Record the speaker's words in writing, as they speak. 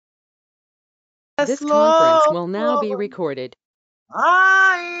This conference will now be recorded.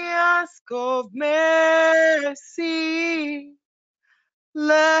 I ask of mercy,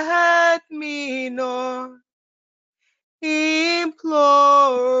 let me not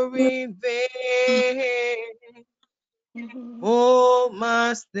implore in vain. Oh,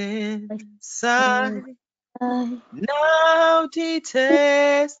 my sins I now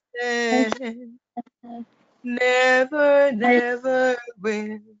detested, never, never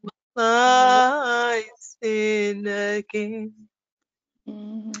will I sin again.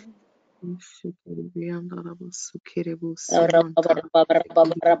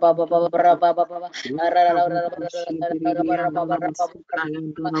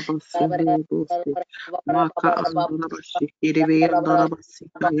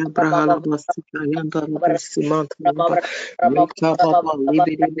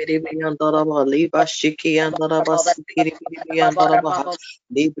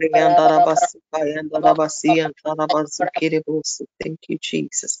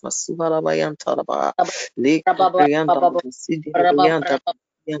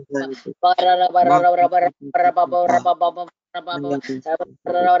 Thank you,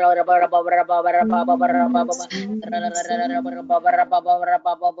 Jesus.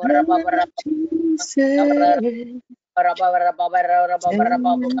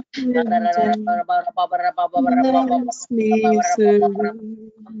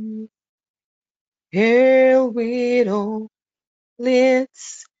 Here with all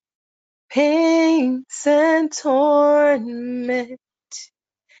its pains and torment,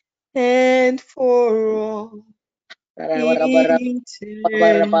 and for all eternity.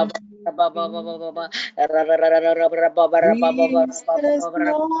 Jesus,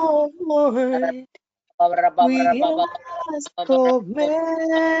 Lord, we ask of mercy.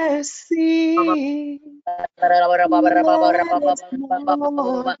 Let us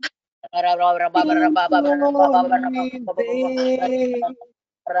not implore in vain.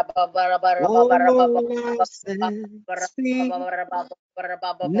 All our sins we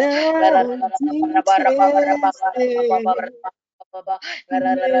now detested, never,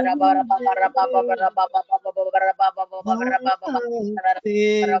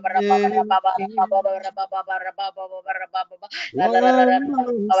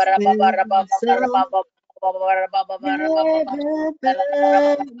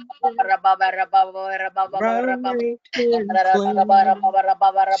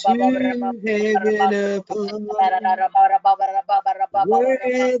 never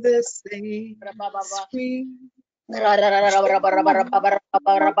where the saints we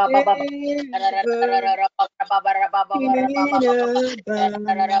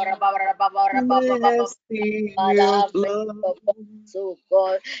So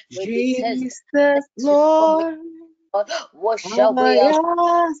God, Jesus, Lord, what shall we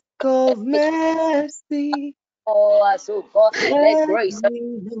ask of mercy? so God, let grace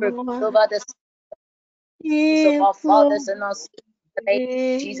over the sins of our fathers and our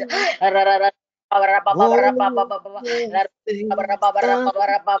Jesus.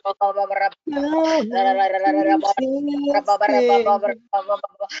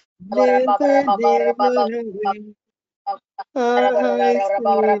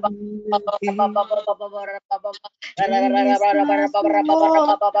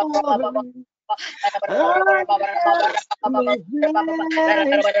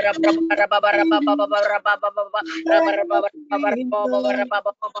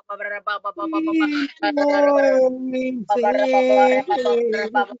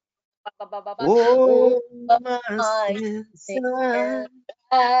 Oh, my sins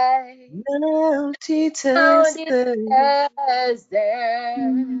now detested,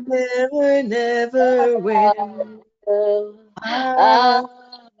 never, never will I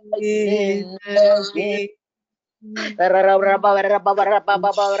sin again.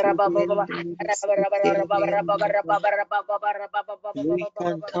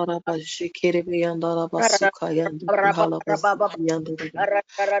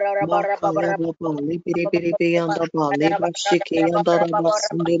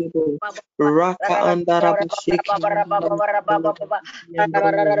 Raka andara bashiki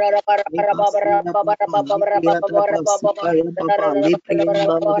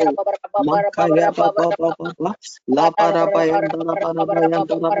Makaya baba baba la para bayandara para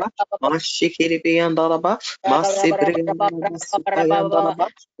bayandara ba mashikiri bayandara ba masibri yandara ba sukayandara ba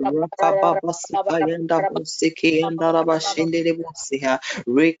raka baba sukayanda busiki yandara ba shindiri busiha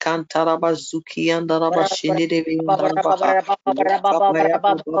rekantara ba zuki yandara ba shindiri bayandara ba ha raka baya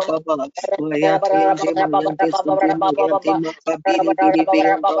baba baba mayati yande mayande zunde mayande makabiri biri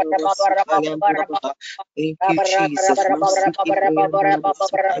bayandara ba sukayandara ba. Thank you, Jesus. Masiki bayandara ba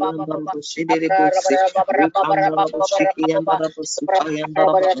sukayandara Shidiribusi, Rikandarabushiki and Darabasuka and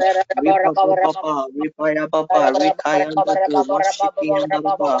Daraba, Ripa Papa, Ripaya Papa, Rikayandabu, Mashiki and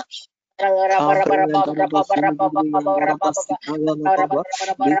Daraba,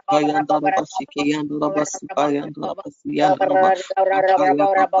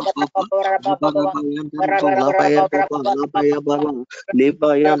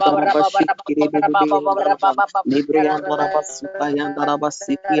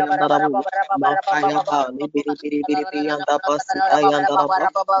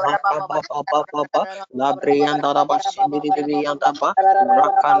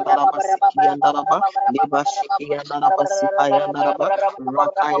 Rakandalabasiki Yandaraba, Libashiki Yandarabasika Yandaraba,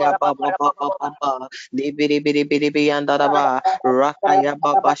 Rakaya Baba Baba Baba, Libiri Biri Biri Yandaraba, Rakaya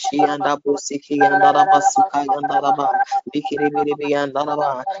Baba Shi Yandabusiki Yandarabasuka Yandaraba, Likiri Biri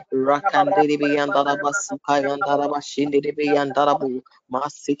Yandaraba, Rakandiri Yandaraba Suka Yandaraba, Shindiri Yandarabu,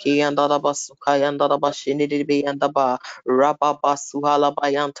 Masiki Yandarabasuka Yandaraba, Shindiri Yandaba, Rababa Suhalaba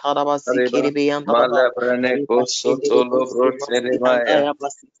Yantaraba, Zikiri Yandaraba. Thank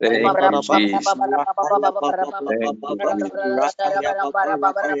Thank you, Jesus. Thank you, Jesus.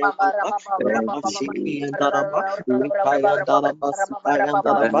 Thank you, Jesus.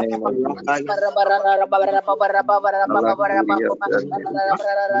 In the name of Jesus. Hallelujah.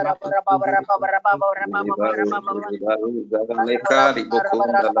 Libaru, libaru, zabaleka,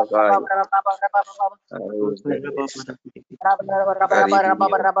 libokunda, labaya. Hallelujah. Amen.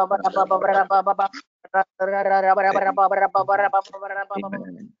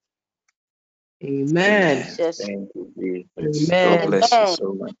 Amen. Amen. Thank you, Jesus. God Amen. bless you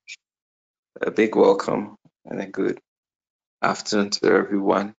so much. A big welcome and a good afternoon to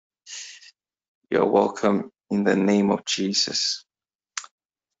everyone. You're welcome in the name of Jesus.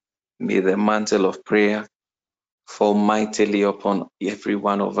 May the mantle of prayer fall mightily upon every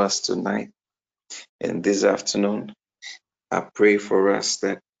one of us tonight and this afternoon. I pray for us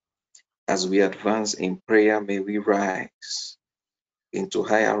that as we advance in prayer, may we rise into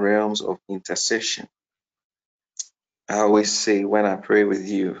higher realms of intercession. I always say when I pray with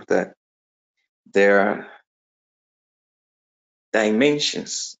you that there are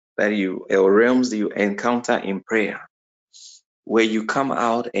dimensions that or realms that you encounter in prayer where you come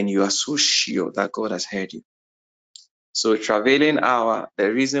out and you are so sure that God has heard you. So Travailing Hour,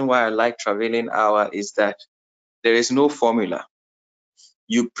 the reason why I like Travailing Hour is that there is no formula.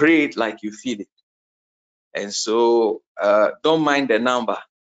 You pray it like you feel it. And so don't mind the number.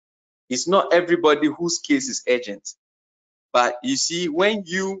 It's not everybody whose case is urgent. But you see, when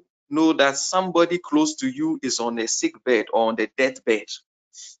you know that somebody close to you is on a sick bed or on the deathbed,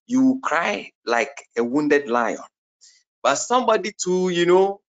 you cry like a wounded lion. But somebody too,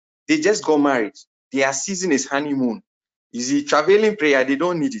 they just got married. Their season is honeymoon. You see, Travailing prayer, they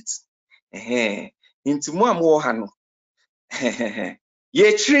don't need it. Into more hano.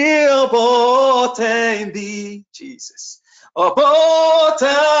 Ye trill bote di Jesus.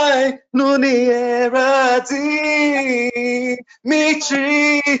 Obotai nuni erati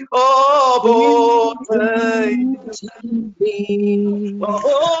mitri obotai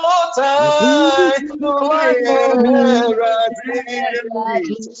obotai nuni erati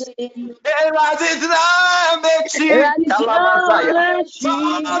Eradidramekshi kalabazaya.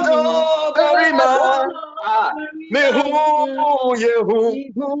 Fado berima. Mehu yehu.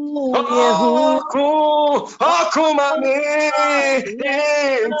 Oku mami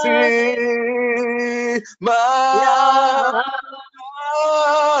inti. Mafo.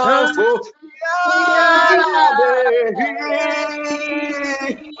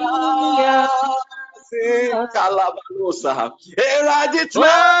 Kalabalosa.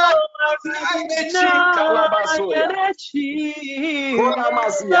 Eraditra. Mechi kalabasoya.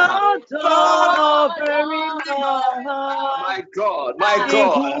 Kolamazia. My God, my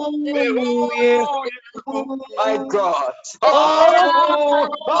God. My God.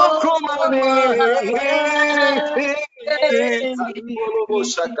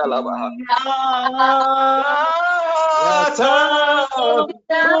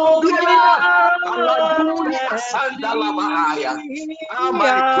 Oh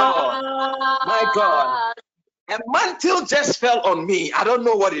my God. My God. A mantle just fell on me. I don't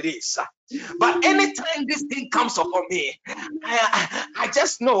know what it is. But anytime this thing comes upon me, I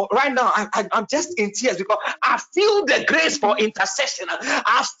just know right now I'm just in tears because I feel the grace for intercession.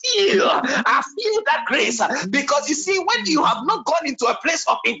 I feel that grace because you see, when you have not gone into a place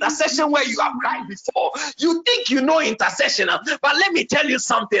of intercession where you have cried before, you think you know intercession. But let me tell you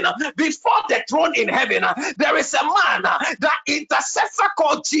something. Before the throne in heaven, there is a man, that intercessor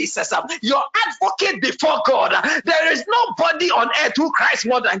called Jesus, your advocate before God. There is nobody on earth who cries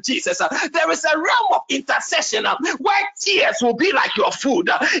more than Jesus. There is a realm of intercession where tears will be like your food.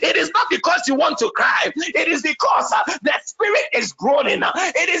 It is not because you want to cry, it is because the spirit is groaning.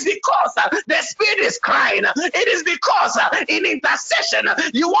 It is because the spirit is crying. It is because in intercession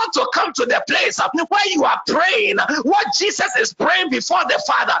you want to come to the place where you are praying what Jesus is praying before the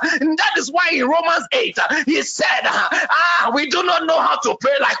Father. And that is why in Romans 8 he said, we do not know how to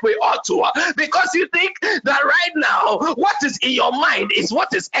pray like we ought to, because you think that right now what is in your mind is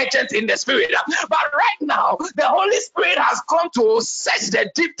what is urgent in the spirit. But right now the Holy Spirit has come to search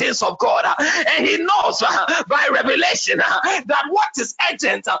the deep things of God, and he knows by revelation that what is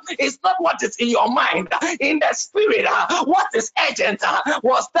urgent is not what is in your mind. In the spirit, what is urgent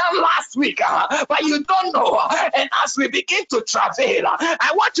was done last week, but you don't know. And as we begin to travail,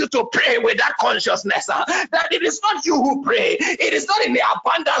 I want you to pray with that consciousness that it is not you who pray. It is not in the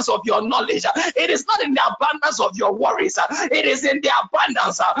abundance of your knowledge. It is not in the abundance of your worries. It is in the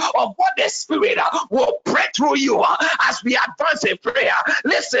abundance of what the Spirit will pray through you as we advance in prayer.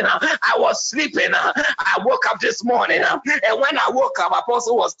 Listen, I was sleeping. I woke up this morning, and when I woke up,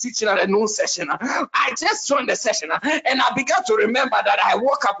 Apostle was teaching at a noon session. I just joined the session, and I began to remember that I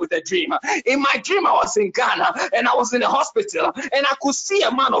woke up with a dream. In my dream, I was in Ghana, and I was in a hospital, and I could see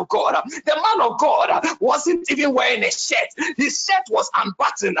a man of God. The man of God wasn't even wearing a shirt. His shirt was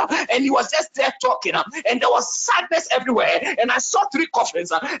unbuttoned, and he was just there talking, and there was sadness everywhere. And I saw 3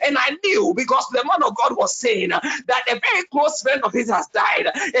 coffins, and I knew, because the man of God was saying that a very close friend of his has died,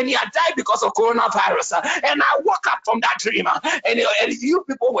 and he had died because of coronavirus. And I woke up from that dream, and you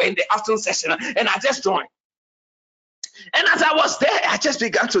people were in the afternoon session, and I just joined. And as I was there, I just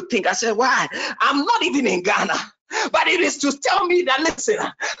began to think. I said, why? I'm not even in Ghana. But it is to tell me that, listen,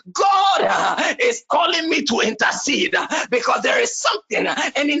 God is calling me to intercede, because there is something,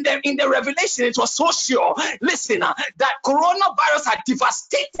 and in the revelation it was so sure, listen, that coronavirus had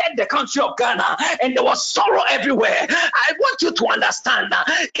devastated the country of Ghana, and there was sorrow everywhere. I want you to understand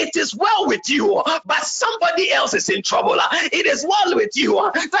that it is well with you, but somebody else is in trouble. It is well with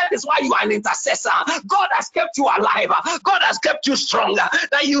you. That is why you are an intercessor. God has kept you alive. God has kept you stronger,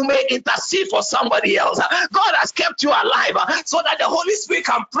 that you may intercede for somebody else. God has kept you alive so that the Holy Spirit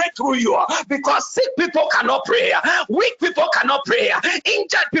can pray through you, because sick people cannot pray, weak people cannot pray,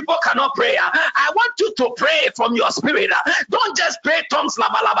 injured people cannot pray. I want you to pray from your spirit. Don't just pray tongues, no,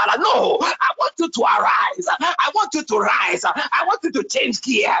 I want you to arise. I want you to rise. I want you to change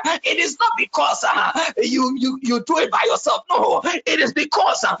gear. It is not because you do it by yourself. No, it is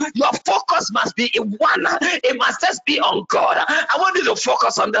because your focus must be in one. It must just be on God. I want you to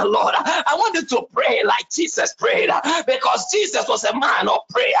focus on the Lord. I want you to pray like Jesus prayed, because Jesus was a man of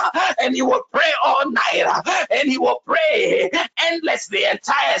prayer, and he will pray all night, and he will pray endlessly and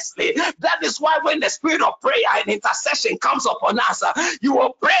tirelessly. That is why when the spirit of prayer and intercession comes upon us, you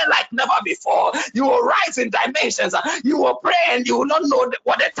will pray like never before. You will rise in dimensions. You will pray and you will not know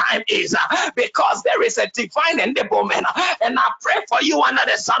what the time is, because there is a divine enablement. And I pray for you under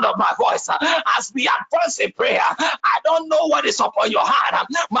the sound of my voice as we advance in prayer. I don't know what is upon your heart,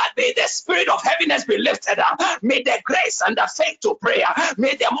 but may the spirit of heaviness be lifted up. May the grace and the faith to prayer,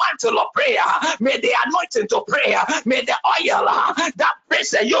 may the mantle of prayer, may the anointing to prayer, may the oil that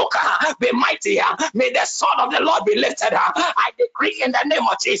breaks the yoke be mighty. May the sword of the Lord be lifted up. I decree in the name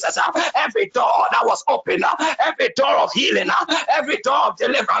of Jesus, every door that was open, every door of healing, every door of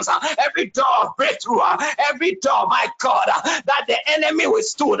deliverance, every door of breakthrough, every door, my God, that the enemy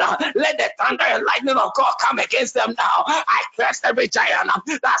withstood, let the thunder and lightning of God come against them now. I curse every giant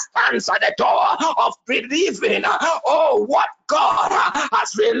that stands at the door of believing. Oh, what God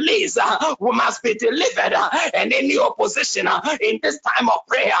has released must be delivered. And any opposition in this time of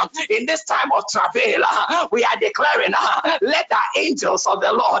prayer, in this time of travail, we are declaring, let the angels of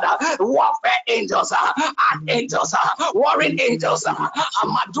the Lord, warfare angels, archangels, warring angels,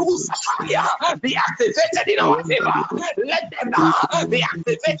 Amadu Sataya, be activated in our favor. Let them be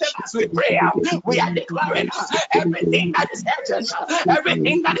activated as we pray. We are declaring everything that is urgent,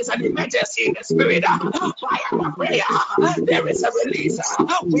 everything that is an emergency in the spirit, by our prayer, there there is a release.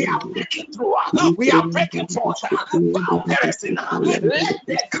 We are breaking through. We are breaking forth. Boundaries. Let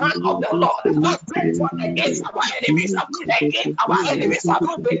the hand of the Lord break forth against our enemies,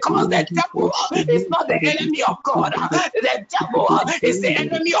 because the devil is not the enemy of God. The devil is the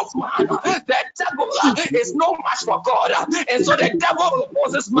enemy of man. The devil is no match for God, and so the devil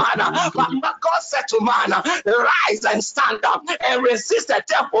opposes man. But God said to man, rise and stand up and resist the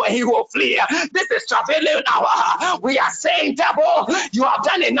devil, and he will flee. This is travailing hour. We are saying, devil, you have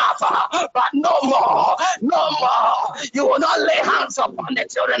done enough, but no more, no more. You will not lay hands upon the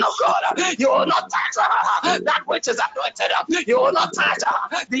children of God. You will not touch that which is anointed. You will not touch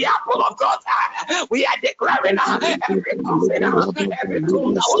the apple of God's eye. We are declaring every coffin, every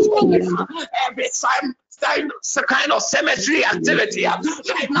tomb that was open, every kind of cemetery activity.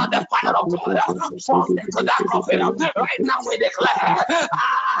 Right now, the fire of God falls into that coffin. Right now, we declare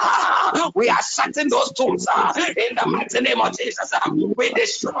we are shutting those tombs in the mighty name of Jesus. We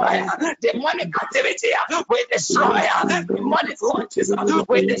destroy demonic activity. We destroy demonic launches.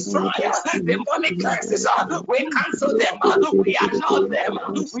 We destroy demonic curses. We cancel them. We annul them.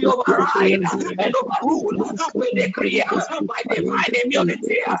 We override and overrule. We decree by divine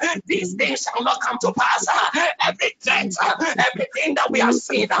immunity. These things shall not come to pass. Every threat, everything that we have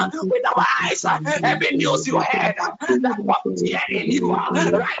seen with our eyes, every news you heard that was fear in you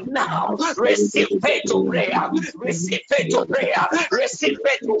right now, receive faith to prayer, receive faith to prayer, receive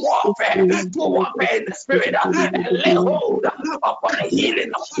faith to warfare, in the spirit, and lay hold upon the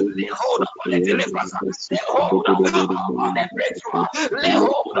healing, lay hold upon the deliverance, lay hold upon the breakthrough, lay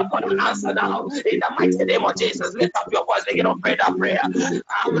hold upon an answer now. In the mighty name of Jesus, lift up your voice, begin to pray that prayer.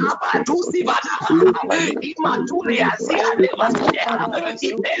 Imatulia ziale masia,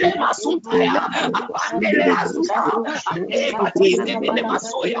 ipele masuntaya, apandele azuta, ande batize mele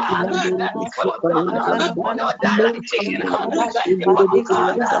masoya. People of God will not die like chicken, like people of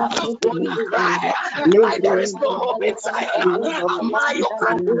God will not cry like there is no hope in Zion. Amayo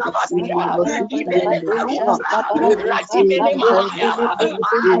kandula basia, ibele karuza, rajimene mahaya,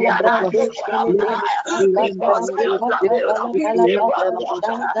 ayadande kolabaya. People still travel, people of God,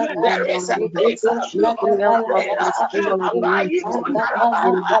 there is a place of prayer. Abayi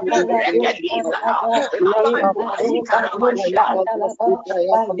kondaraba, regediza, labanduayi karabadia,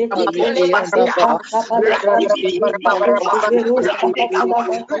 ibele masia, rakibili karuba, rakidekapa,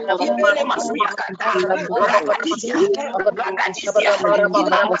 ibele masuya kata, rakadisia, rakadisia,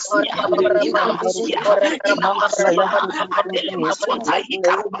 inamasia, inamasia, inamasia, adele masunta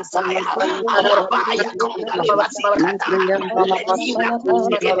ikarabasaya, alabaya kondale masikata, ledina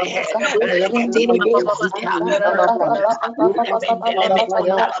kusigene, regedini mikosaya, lependele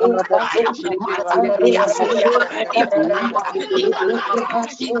metondala bakataya, matandria soya, ikanaya, ikanaya,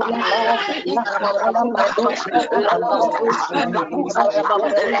 ikanaya, ikanaya, lakusa, lakusa,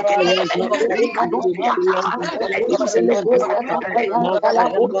 regedele, rikadusiata, ledusele,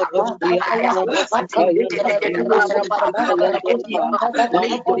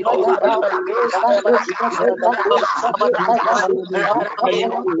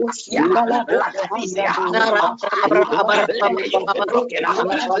 let the yoke be broken.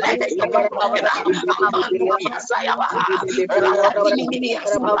 Let the yoke be broken. Amando Yasayaba, Rakadini Mini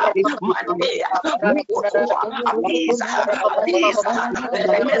Asura, Mandea, Mukotoa, Apisa, Apisa,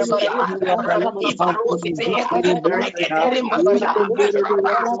 Remesuya, Radiva Rosite, Rekedere Masuya,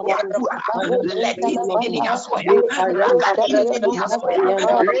 Rabakuatua, Letini Mini Asoya, Rakadini Mini Asoya,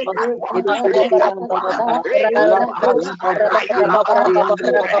 Rekadua, Rekadua, Rekadua, Rayakaba,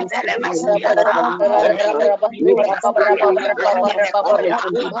 Retele Mesuyata, Rekadini Asaya, Rekedekoya,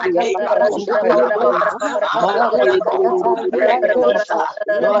 Adeka Kundalabaya, Abayato, Rekedosha,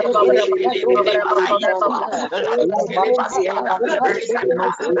 Ayatwa, Rakedebasia, Rekada,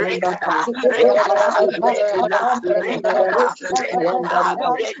 Rekada, Rekada, Rekada, Rekada, Rekada,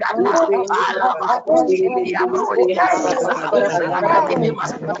 Rekada, Alabatu, Yabrodi Asiasa, Rakadini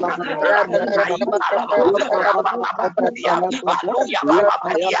Masuna, Rakutai Alaba, Rabababadia, Aluya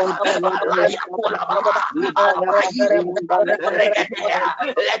Babadia, Alaya Kulababa, Alabayiri, Regadea,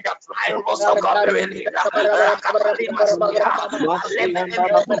 let the flying rose of God be released. Rakapali Masuya,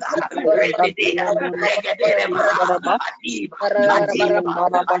 Alemenemekunda, Regadea, Regadema, Adiba, Adiba,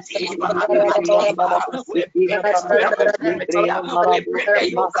 Adiba, Adiba. We break the spirit of infirmity. We break the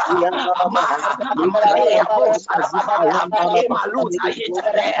yoke. Amalea Bosa, Emaluta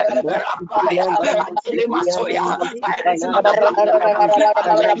Yetare, Rapaya, Adele Masoya, by reason of the blood covenant,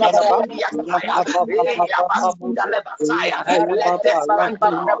 let them stand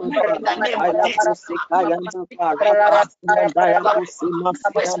now in the name of Jesus.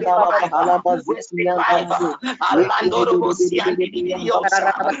 We speak life. We speak life. Alando Robosi and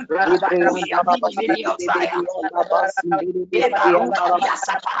Didiosa. Rakatuya Didiosa.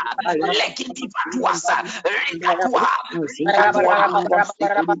 Ebauntaliasata, Legidivatuasa, Rikatua, Rikatua,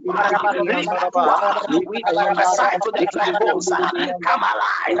 Rikatua, Rikatua. We prophesy to the dry bones. Come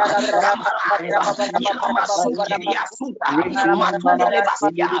alive, come alive. Yamasukenia Suta,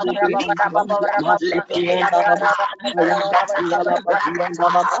 Matulebastia, Likabu, Lebeneakata, Rakata,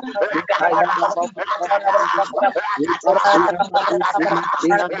 Rakata, Rakata,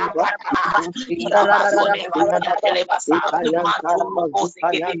 Rakata,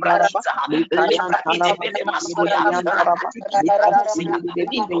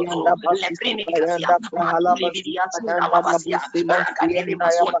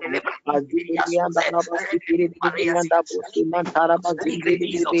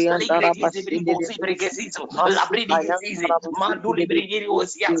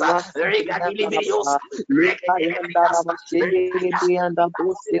 Lekayanda Shindiribianda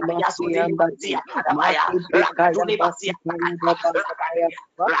Bose Masianda Makibrekayanda Sikayanda Bayanda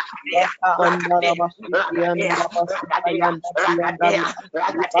Raka Andara Basikianda Basikayanda Brianda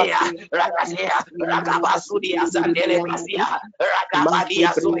Ribasianda Basianda Basikianda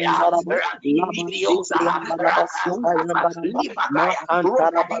Makibrianda Labasikianda Basikayanda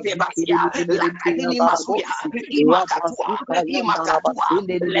Makantara Basikiribianda Bosi Rabasukayanda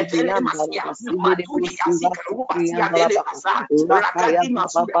Basindiribianda Basindiribusi Rasikianda Rakayanda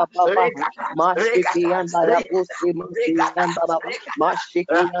Baba Mashiki and Darabusi Masi and Daraba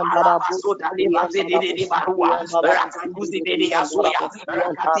Mashiki and Darabusi and Darabashiki and Darabasindiri and Darabasi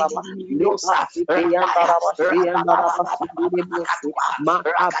and Taraba Libasiki and Darabashi and Darabasindiri Busi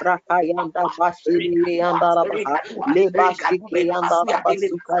Makabraka and Dabashiri and Darabaha Libashiki and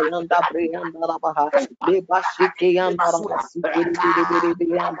Darabasuka and Dabri and Darabaha Libashiki and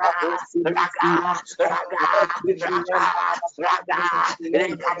Darabasukiri and Dabusi Masi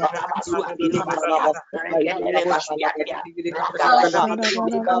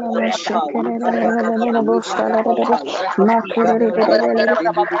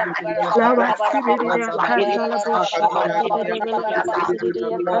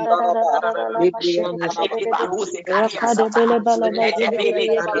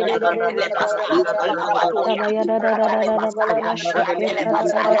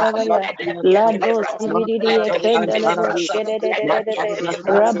La dosi bididi ekendele bo shede de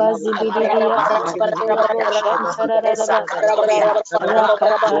rabazi bididi akantele bo shantara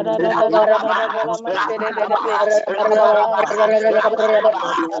rakatara bala mashede de rabashekete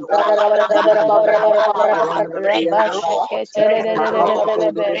de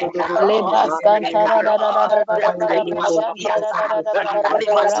lebasantara bala bala mashantara rabashede bele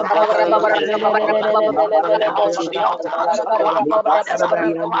bo shantara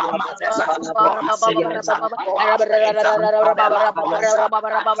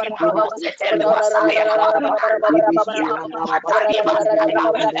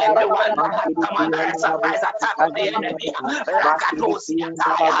Everyone come under a surprise attack of the enemy.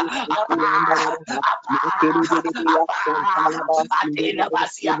 Rakatosiataya. Atena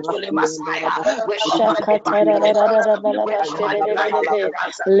Basia Tole Messiah. We command the Shakatara bala we command bashede divine de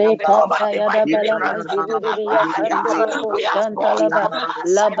deliverance. le We command kata divine yada bala deliverance. mazibiri ya kandele bo We have fought. shantalaba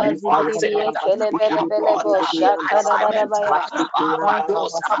la bazibiri ya kele We have bele fought bo shakara assignment. baya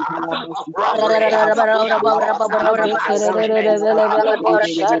Robbery. We have fought assignment. bele bo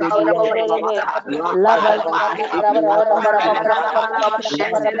shakelele la bazibiri Deliverance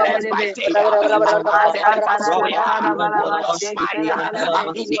by fire. Deliverance fire.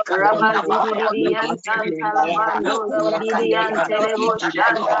 Rabazibidian Santalamando, Zibidian Terebo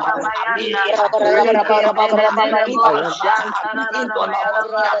Shantalabayanda, Leketelebo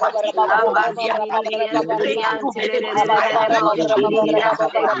Shantalanamaya, Labazibidian Terebo Shidian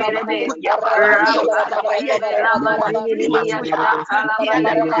Sekerebe, Rapashete Labazibidia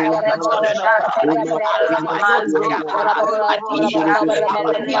Santalabayanda, Shantelebe, Mazoto Robo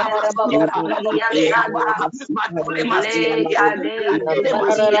Shakelele Zibidia Santa. Le kade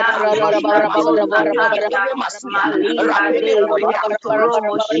zibidiande kado sataya mali kade zokotoro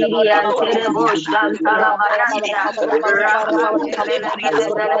boshiri antere bo shantala bayanda rakatele bele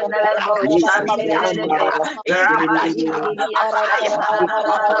bele bele bo shantele be raba zibidi akaya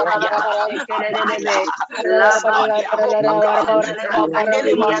raba shekele be laba zoko tele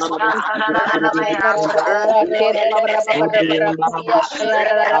zibidi ashantara rarabaya rakele Makibriyan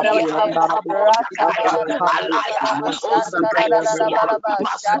Rakata Rakaya, Alaya, Osabrekasia, Thank We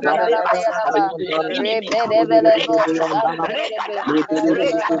shall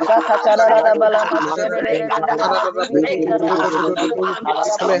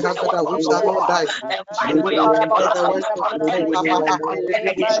not die. and fight for your people.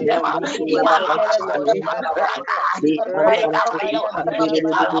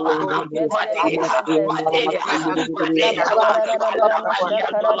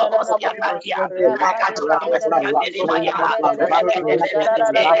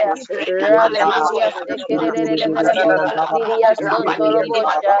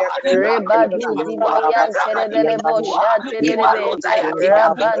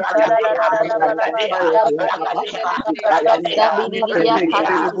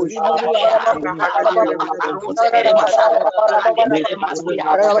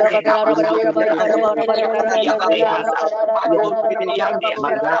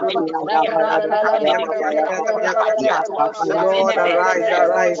 Lord, arise,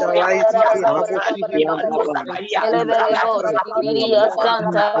 arise, arise.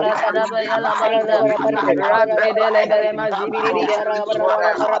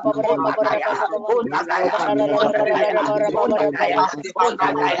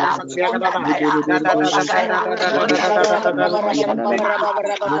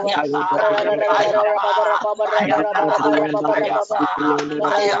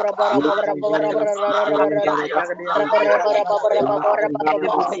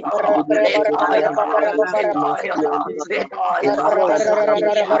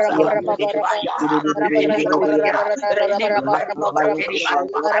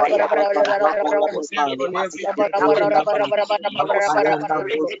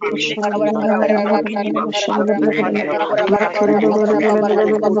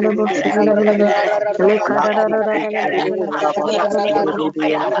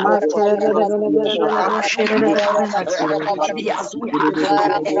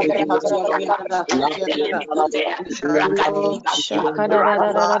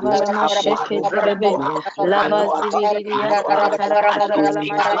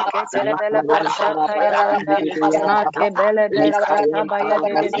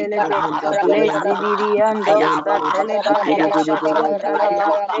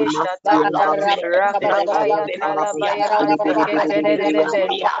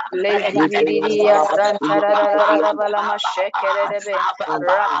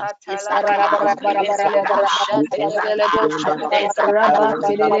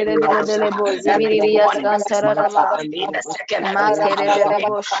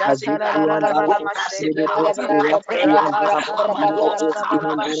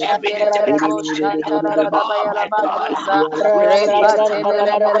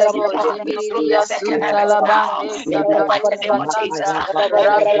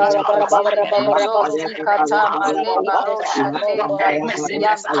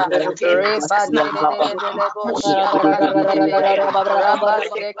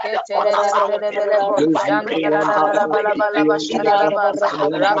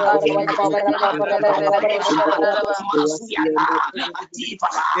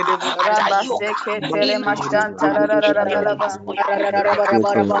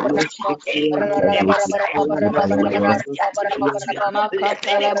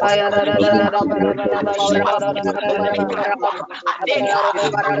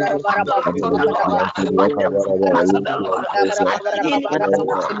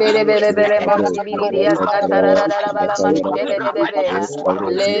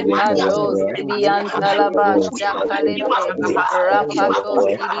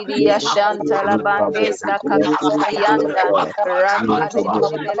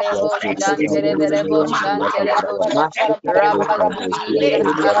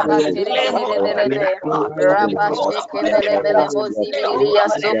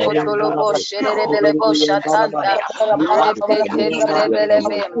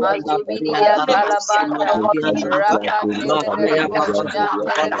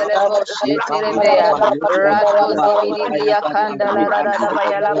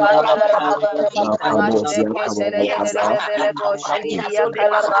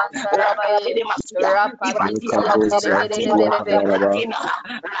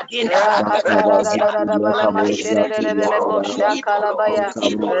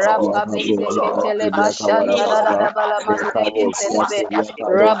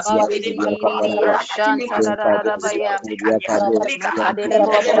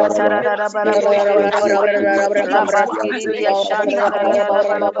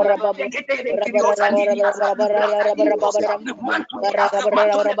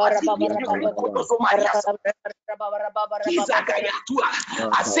 Kizagayatua,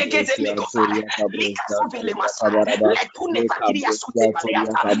 Asegetele Kofaya, Lika Suvelema Letune Fakiria Sute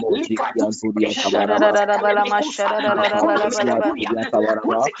Paleata, Lika Duse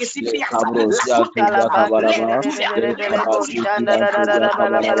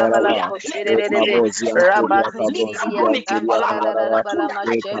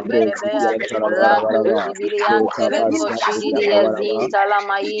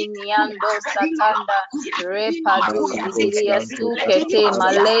Repadu zibiria sukete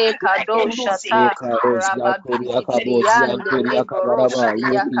male kado shata rabadu zibiriande leboro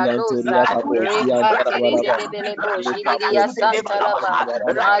shadia kadoza repate de belebo jibiria santalaba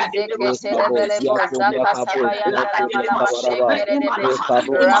mazekete lebelebo zaka sabayanda la balama shekerebe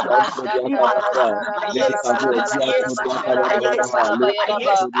rabashanda la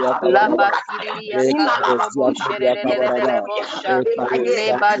la basibiria sandorobo sherelebelebo sha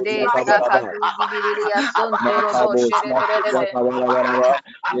lebade sakatu zibiria sontorobo sherelebe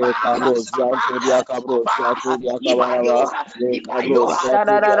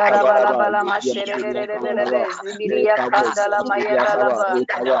Shararararabala mashererererebe zibiria kandala mayadalaba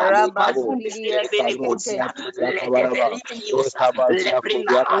rabasibiria sekete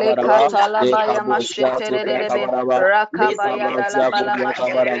lekatalaba ya mashetererebe rakabaya dalabala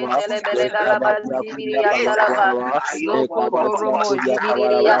masheketelebele dalaba zibiria talaba zokotoromo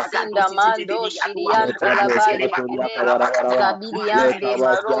zibiria sinda mando shiriantalaba yekede Zabiriande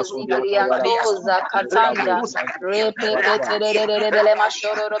maro zibirianto zakatanda repeketerererebe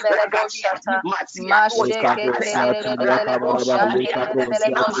mashororo bele boshata masheketerererebe boshandererebe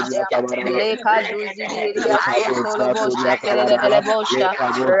bosha leka duzibiria sontolo boshekererebe bosha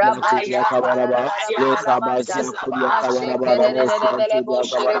rabashanda rarararabala mashekerererebe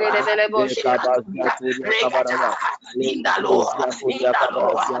boshererebe bosha in the Lord, in the Lord, in the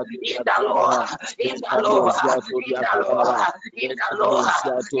Lord, in the Lord, in the Lord, in the Lord, in the Lord.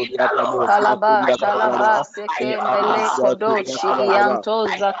 Kalaba shalaba seke mele kodo shirianto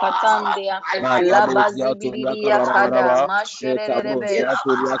zakatandia laba zibiria kada mashererebe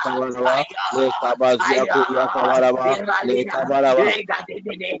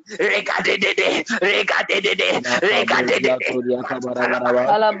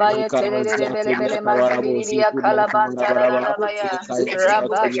Kalabaya tererere mazibiriya kalabantararabaya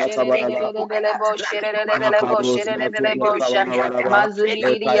raba shererere bo shererere bo shererere bo sha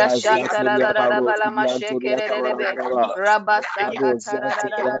mazibiriya shantarararabala mashekererebe raba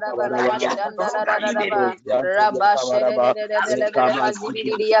sakatarararabala mashandarararaba raba shererere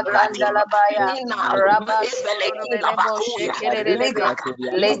mazibiriya kandalabaya raba shororobele bo shekererebe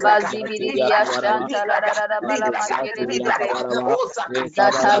leba zibiriya shantarararabala makererebe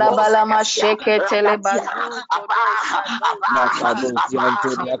Zatala balama sheke tele bazu todo shado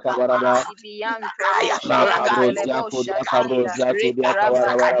zibiri makato zibianto ro sheke tele bo shatanda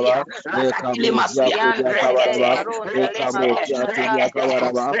rabasibia makatu zibiante le baronda le baro shatanda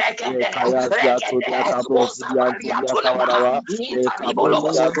Let there be a now in the name of Jesus. Let there be a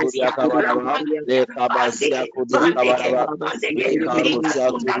transformation. Let there be a divine manifestation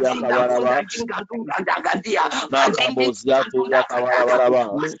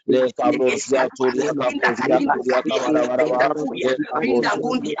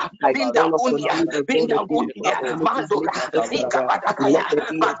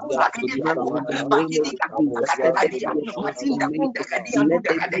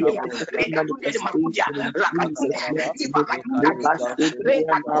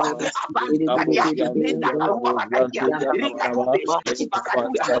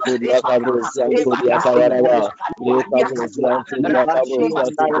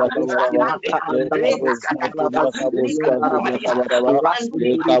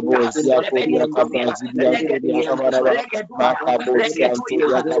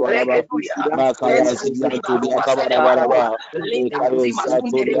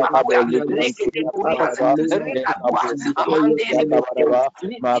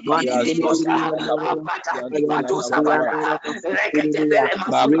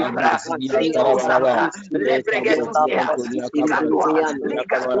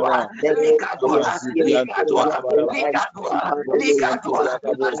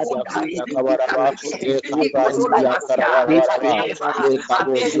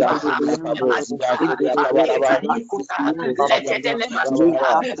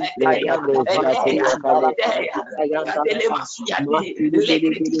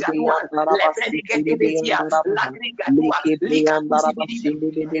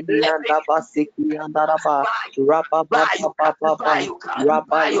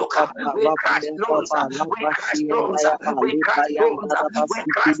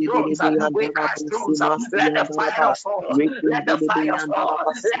in Jesus' mighty name. Let the fire fall. Let the fire fall.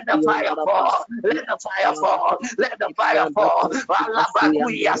 Let the fire fall. Let the fire fall. Let the fire fall.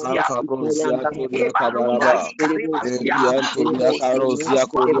 Alabakuyasia. Makabrozia Toria Ebarunda Kabaraba, likaribasia. Meridian Toria Karozia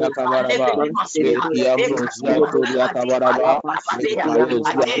Koria Kabaraba, Leveni masua. Meridian Brozia Ekatua. Toria Kabaraba, Atea.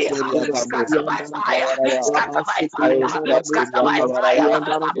 Lekayozia Atea. Toria Scatter by Kabrozia fire. Kabaraba, Scatter by fire. Lekayozia Scatter Toria by Kabaraba, fire.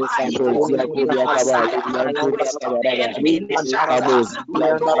 Lekabrozia Koria Kabara, Messiah. Lilian We Toria stop the Kabaraba, enemy in the shelter. Lekabrozia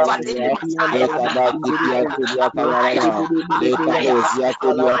Matova dele Kabaraba, Messiah. Lekabakitia Apaya. Toria Apaya. Kabaraba, Apaya. Lekabrozia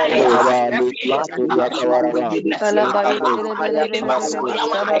Koria Apaya. Kabaraba, Every Lekia agent Toria working with Kabaraba, wickedness. Kalabaye tere Lekabrozia bele Apaya. bele bele bo Kabaraba, Masuya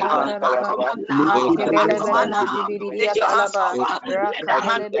shara ra Maya. ra ra ra. Kabaraba, Make bele bele Command Lekabrozia her. mazibiriya Take your hands kalaba. off her. Let her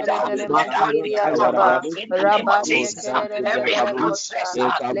hand Rakadele get bele her. bele Let her hand mazibiriya get her. kaba. Kabaraba, In the name of Rabba Jesus. Lekabrozia shekere Toria Every bele Kabu, heaven bosha.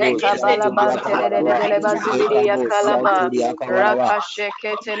 sensor Le against Lekabrozia this kabala Toria woman. bantere Kabaraba, bele Against her. mazibiriya Lekabrozia kalaba. Toria Kabaraba, Raka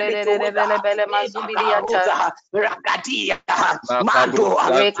shekete Make a way. bele bele mazibiriya ta. Ragadia, Mando,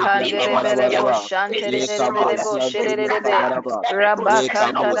 Makabrozia Toria in the Rekandere bele Messiah, Kabaraba, it boshantere bele destroys, Lekabrozia it boshere Toria be. destroys Kabaraba, every Rabba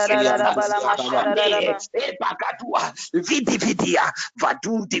projection of Lekabrozia wickedness. kantarara bala Toria Kaba, Mashande, masharara. Epagadua, Vidividia,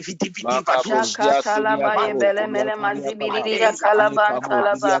 Vadu, Dividi, Vadu, Makabrozia Toria Shakatalaba Kabo, yebele Toria mele Toria Kaba, mazibiriya Ega,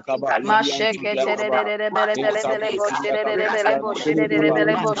 Lekabrozia kalabantalaba. Kaba, Ega, Lilian Masheke Toria Dividio, Kaba, terere bele bele Matos, bele Lekabrozia Ega, bosherere bele Toria Ragadia, bosherere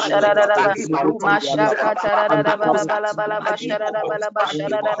bele Kabaraba, boshararaba. Lekabrozia Ragabaru, Toria Kaba, Mashaka tarara bala bala Lekabrozia bala Madibo, basharara bala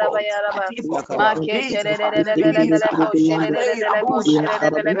basharara Madibo, bayaraba. Madibo, Kaba, Make Jesus, terere bele Jesus, bele Yakaba, bosherere bele Rabusa,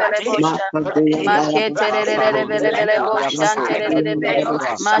 bosherere bele bele Radia, bosha. Radia, Make Radia. terere bele Let bele your light shine. boshanterere be. Let your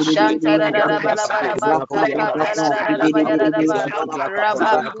light shine. Let your Mashantarara light bala bala shine. Let bakaka your light tarara shine. This bayaraba.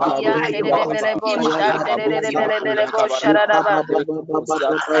 countenance of Rabambirian light. terere bele boshanterere bele bele boshararaba.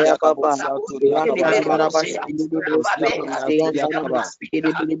 The blood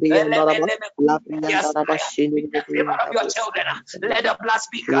speaker. Yes, speak the favor of your children. Let the blood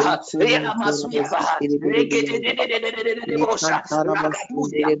speaker.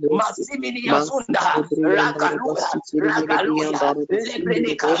 Maziminia Zunda, Ragaluya, Ragaluya,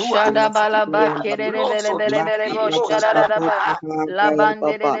 Lebrene Karua, Shada bala ba kerere bele Rosso, bele bele bo Dividio, sharara ba la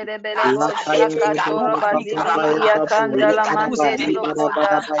bande de de bele bo shaka toro ba zibiri ya kanda la mande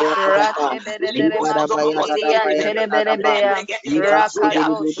soloboda rate bele bele mazibiri ya tere bele be ya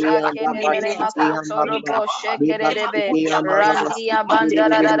rakato shake de bele makotoro bo shekere de be randi ya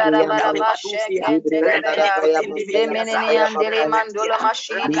bandara ra ra ra bala ba sheke tere be ya zemenene andere mandolo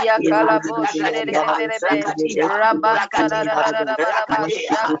mashiri ya kala bo shere de bele be rabanta ra ra ra ra bala ba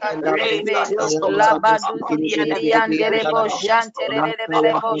shaka tere Raise be your hailstones Labadu upon the enemy. zibiriyanderebo Raise your hailstones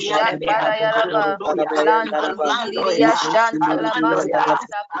shantererebo upon the enemy. shantarayaraba Alandoya, lando Alandoya, zibiriya Alandoya, shantalabanda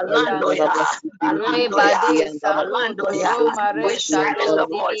sakata Alandoya, Alandoya, rebade sakoto Alandoya. romare We shado silence the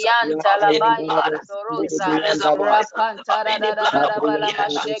voice zibiyanta of the enemy, labaye God. We kotorosa silence the voice of any plan of rapantararararabala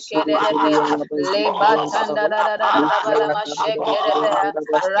wickedness. mashekerebe lebatandararararabala mashekerebe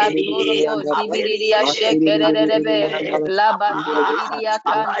ratorobo zibiriya shekerebe labasi biriya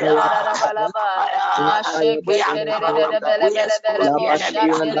kantarararabalaba We masheke terere uncover, bele we bele bele expose the bo enemy.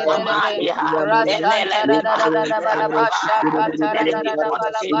 shantere bele be rasanta da da da da da bala basha katara da Enemy da da cause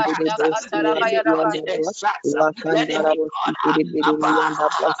bala hindrance, basha katara enemy baya cause a distraction. Let it be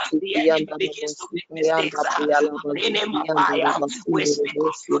God. The enemy begins to make mistakes. In him fire, we speak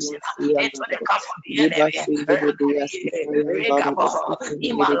confusion into the camp of the enemy. Rakadi, Regabo,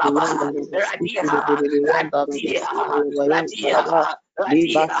 Imalaba, Radia, Radia, Radia,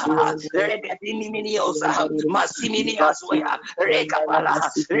 Radia, Regatini Miniosa, Massimini Asoya, Regabala,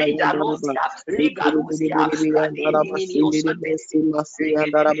 Regalusia, Regalusia, Radini Miniosa,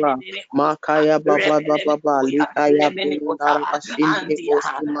 Makaya baba baba ba likaya Lemenekota, bundara bashindire Andia,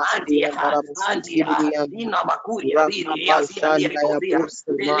 bosi masi Andia, andara Andia, basikiri yandara Inamakuria, Viri, rakaba Yazia, shanda ya Liricosia,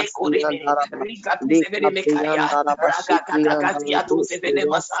 bosi masi Lecorine, andara ba Riga tu Severe likabe Mekaya, yandara bashikiri yandara Ragakakatia tu bosi Sevene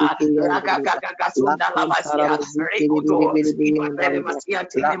Masa, masikiri yandara ba Ragakakasunda lakantara Lavasia, bazikiri biri Recoto, biri biri Ipapere yandara ba Masia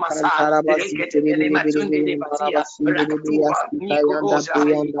Tene Masa, lakantara bazikiri Rekete biri biri Matunde biri de yandara Basia, bashindire Ragatua, yasika yanda Nicorosa,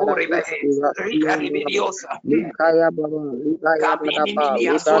 yandara bosi Uribe, yandara ba Ricaribidiosa, likaya baba likaya Kabini baba mini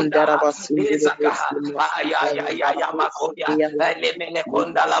libandara asunda basindire ezaka bosi aya masika ya ya yandara ya bosi makodia lemene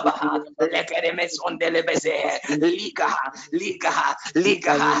konda libashikiri laba yandara lekere mesonde lebeze liga liga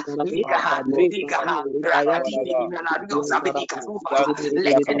liga liga liga Makabrozia Toria ragadini Kabaraba, minario sabidika tuba Lekabrozia Toria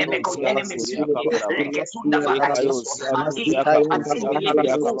lekere me Kabrozia konyene Toria mesio Kabaraba, reketunda barakiso Lekayozia Toria adi Kabu,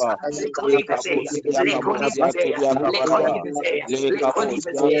 Zianturiakaba, Le Cabo Ziriakabo, Zianturiakabaraba, Le Cabo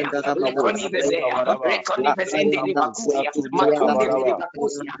Zianturiakabo, Ziriakabaraba, Le Cabo Zianturiakabaraba,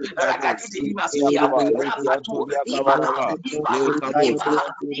 Le Cabo Ziriakaba, Le Zianturiakabaraba, Le Cabo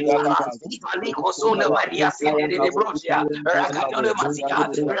Zianturiakaba, Maria Le Sede de Cabo Brosia, Zianturiakabo, Rakadona Masia,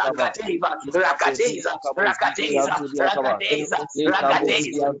 Zianturiakaba, Rakateva, Le Cabo Rakateza, Ziriakabo, Rakateza, Zirianturiakaba, Rakateza, Le Cabo Rakateza,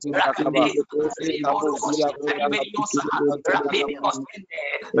 Zirianturiakaba, Rakateza, Le Cabo Liboro Bosia, Zirianturiakaba, Caribeniosa, Rapide Zirianturiakaba, Ostende,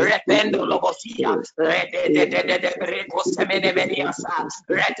 Rependo Lobosia, Recosemene Meniasa,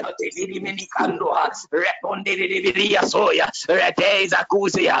 Reto Tivini Menicandua, Reponde de Viria Soya, Reteza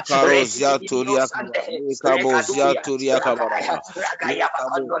Cusia, Karo Retinio Zianturiakaba, Sande, Le Cabo Recaduria, Zianturiakabaraba, Rakaya Le Cabo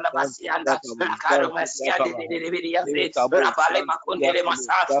Bacondo la Basianda, Zianturiakaba, Racaro Masiande Zianturiakaba, de Le Viriase, Cabo Rapale Macunde de Zianturiakabo,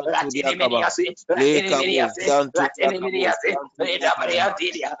 Massa, Ratini Zianturiakaba, Meniasi, Le Ratini Cabo Meniasi, Ratini Zianturiakabo, Meniasi, Reda Zianturiakaba,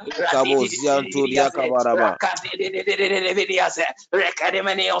 Briantilia, Le Cabo Ratini Viriase, Zianturiakabaraba, Rakati de Viriase,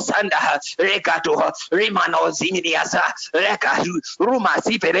 Recademenio Sanda, Recato, Rimano Ziniasa, Recadu, Ruma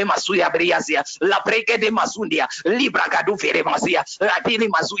Sipere Masuya Briasia, La Preke de Masundia, Libra Cadu Fere Masia, Ratini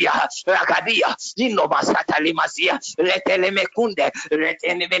Masuya, Rakadia, Ino Masata Limasia, Letelemecunde,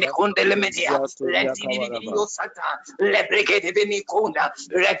 Le Retenemecunde Cabo Lemenia, Letini Zianturiakabaraba, Video Sata, Lebreke de Venicunda,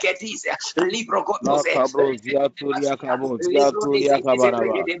 Recetise, Libro La Cotose, Cabro Zianturiakabo, Libro de Zebreke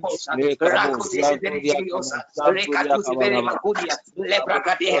Zianturiakabaraba, de Bosa, Le Cabo Raco de Zianturiakabo, Veriosa, Recatuse Zianturiakabaraba, Veremacudia, Le Cabo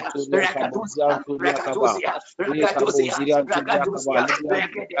Lebracadea, Zianturiakabo, Recatusia, Zianturiakaba, Recatusia, Le Cabo Recatusia, Zirianturiakaba, Recatusia, Recate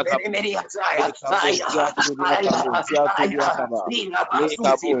Libianturiakaba, Venemeria Saya, Le Cabo Aya, Zianturiakabo, Aya, Aya, Zianturiakaba, Ina Le Basuzi,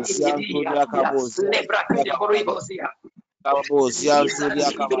 Cabo Zianturiakabo, Lebracade Zianturiakabaraba, Boribosia. Cabo Jesus,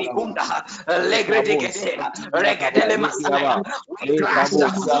 Zianturiakabaraba, Le Legre de Cabo Gedela, Zianturiakaba, Regadele Likiaba, Messiah. We Le crash, Cabo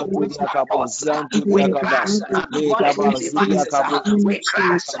Zianturiakabo, we Zianturiakaba, crash Le Cabo monitoring devices, Ziriakabo, we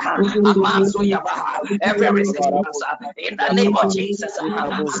crash Zianturiakaba, Amazo Yabaha, every resistance Kabarabo in the name of Zianturiakaba, Jesus. Le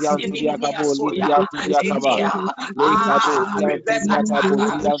Cabo Asimini Zianturiakabo, Asoya, Likianturiakaba, India, Le Cabo reverse Zianturiakabo,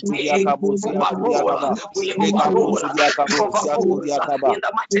 attack. We Zianturiakabo, overrule, Zianturiakaba, we Le Cabo overrule, we Ziriakabo, overrule Zianturiakaba, in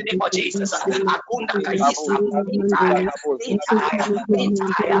the mighty name of Jesus. Akunda Le Cabo Kaisa, Intaya, Zianturiakabo, Intaya, Zianturiakaba,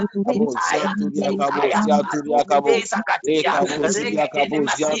 Intaya, Cabo Intaya, Zianturiakabo, Intaya, Zianturiakabo, Akunde Le Sakatia, Cabo Ziriakabo, Rekete Masia,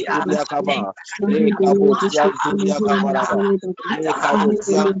 Zianturiakaba, Le Lekakatia, Cabo Mada, Zianturiakabaraba, Le Cabo Mada,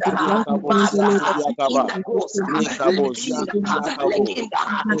 Zianturiakabo, Mada, Zianturiakaba, Inda Kosa, Le Cabo Lekinda, Zianturiakabo, Lekinda,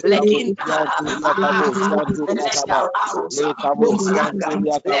 Le Cabo Lekinda, Zianturiakabo, let Zianturiakaba, the arrows, Le Cabo boomerang, let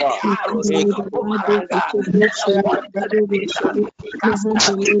Zianturiakaba, the arrows, Le Cabo boomerang, let the word meditation be cast,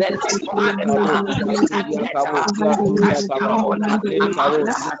 let the Le sword Cabo be Zianturiakabo, be cast Zianturiakaba, down, Le Cabo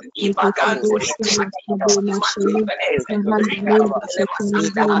Amanda, Zianturiakabo, Ipaganturi, Zianturiakaba, Le Matipenes, Cabo Zianturiakaba, Ricatule Le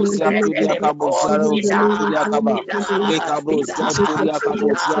Masita, Cabo Zianturiakabo, Rekedemiko, Zianturiakaba, Le Ida, Cabo Ida,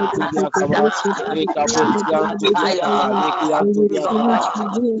 Zianturiakabo, Zianturiakaba, Le Cabo Aya, Zianturiakaba, Le Kianturiakaba,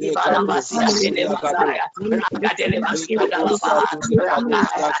 Le Cabo Ibarabasia Zianturiakabo, Tenemasaya, Rakadele Le Masia Cabo Dalaba, Zianturiakabo, Rakaya,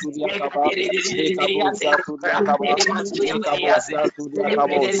 Zianturiakaba, Le Cabo Zianturiakaba, Rakadele Masuya Le Cabo Veriase,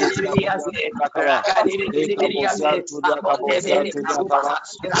 Zianturiakabo, Veriase, Zianturiakaba, Le Rakadele Cabo Veriase, Zianturiakabo, Aponde Vele Zianturiakaba, Karubaha,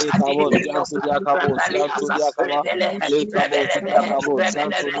 Le Cabo Rakadele Veriosa, Zianturiakabo, Rakaliasa, Zianturiakaba, Rebele, Le Cabo Rebelebe, Zianturiakabo, Rebelebe,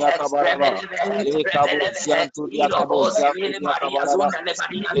 Zianturiakabaraba, Rebelebe, Le Cabo Rebelebe, Zianturiakabo, Ilobos, Maria Zianturiakabaraba, Zunda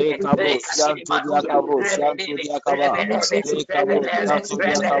Le Lebariante, Cabo Rekashiri Makuya, Zianturiakabo, Rebelebe, Zianturiakaba, Rebelebe, Le Cabo Rebelebe, Zianturiakabo,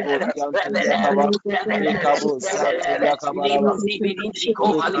 Rebelebe, Rebelebe, Zianturiakaba, Le Rebelebe, Cabo Rebelebe, Zianturiakabaraba, Libro Zibiri, Le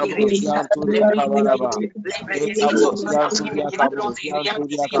Coma Cabo Libridisa, Zianturiakabaraba, Le Cabo Lebrekeso, Zianturiakabo, Libro Zibrian, Sibiota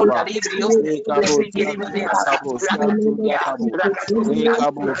Zianturiakaba, Librios, Le Cabo Lebrikiriasa, Zianturiakabo, Rakatusia, Zianturiakabo, Le Rakatusia,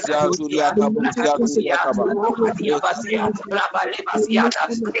 Cabo Rakatusia, Zianturiakabo, Rakatusia, Zianturiakaba, Rokatia Le Basia, Rabale Basiata,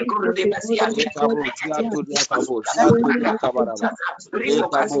 Lekuru de Le Basiate, Cabo Zianturiakabo, Zianturiakabaraba, Le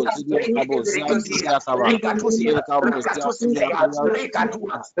Cabo Ricocasia, Zianturiakabo, Zianturiakaba, Recatusia, Le Cabo Recatusia, Zianturiakabo,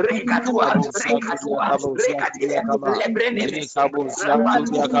 Recatua, Recatua, Cabo Recatua, Zianturiakabo, Recate, Zianturiakaba, Le Lebrenemesia, Cabo Rapaturia,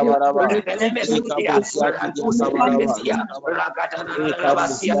 Zianturiakabaraba, Le Rebelemesudia, Cabo Ratusi Zianturiakabaraba, Le Brenesia, Cabo Ragata Le Cabo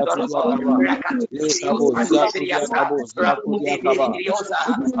Basia Dorabo, Zianturiakaba, Le Racaturios Cabo and Diviriasa, Zianturiakabo, Rapunde Zianturiakaba, Viriosa,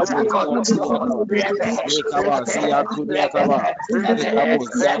 Le Cabo Racotoso, Zianturiakaba, Rebe, Le Cabo Rebe, Zianturiakaba, Rebe, Le Rebe, Cabo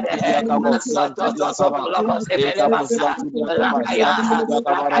Rebe, Zianturiakabo, Soto Zianturiakaba, Lobos de Le Cabo Belebasa, Zianturiakaba, Rakaya,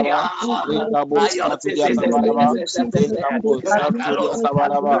 Rakaya, Zianturiakabaraba, Le Cabo Ayo, Zianturiakabaraba, Le Cabo Rakalosia,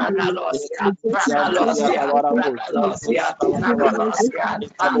 Zianturiakabaraba, Le Rakalosia, Cabo Rakalosia, Zianturiakabarabo, Rakalosia, Zianturiakabaraba, Rakalosia, Le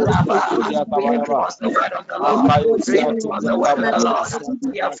Cabo Andaba. We Zianturiakabaraba, enforce the word of the Lord. Akayo We enforce the word of the Zianturiakabarabo, Lord.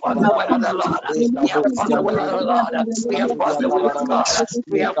 We enforce the word Zianturiakabaraba, of the Lord. Le We Cabo enforce the word of the Zianturiakabaraba, Lord. We enforce the will of Kabaraba, God.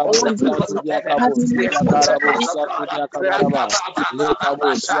 We Le enforce the Kabozia purpose to of the heaven. We Kabozia enforce the Karabo, plans of Sia to God. the Kabaraba, Le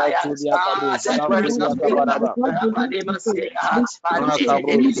Kabozia to the Set Kabozia where to is the of faith. Kabaraba,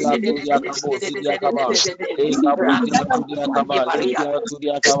 Makabozia to the Kabozia Kaba, Le Kabozia to the Kaba, Le Kia to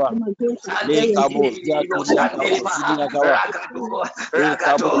the Kaba, Le Kabozia to the Kabozia Kaba, Le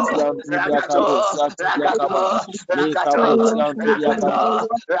Kabozia to the Kabozia to the Kaba, Le Kabozia to the Kaba,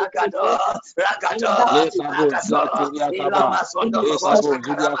 Le Kabo Zianturia Kaba, Le Kabo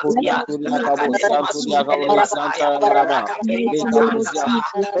Zidia Kuria Turia Kabo Zianturia Kabo Zianta Baraba, Le Kabo Zian.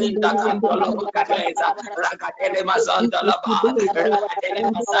 Rakatele mazanda laba, rakatele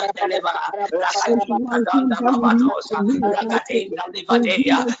mazanda leba, rakatinga danda labatosha, rakatinga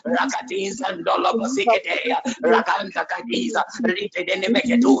livadea, rakatinza ndolobo siketea, rakanta kadiza, rite dene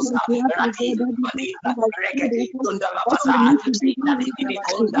meketuza, ratiza vadiza, reketiza ndalabasa, rita dini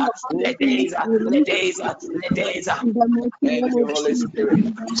kunda, ledeza, ledeza, ledeza. Thank you, Holy Spirit.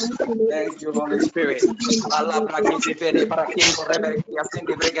 Thank you, Holy Spirit. Allah prakisi fere prakin ko rebel yasin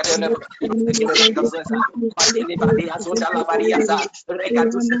de bregere Matele badia zonda la baria sa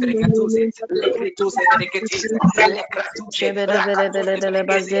recatuse frecatuse lecrituse frecatise lecratuse Shebele bele bele racatuse bele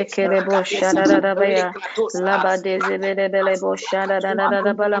frecatise bazekele bo racatesa shada da da baya. lecratusa Laba deze bele bele bo shada da da da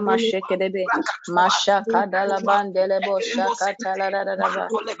da bala mashekele be. Mashaka da la bandele bo shaka tala da da da ba.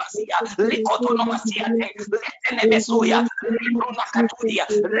 manto levasia licotonomasia letene mesuya librona catudia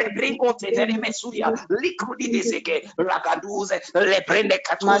rebringo tenere mesuya licrudi deseke ragaduze le prende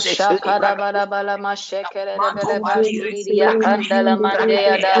catuse Mashakada bala bala mashekere de manto bele valire bazibiri ya ragadia kandala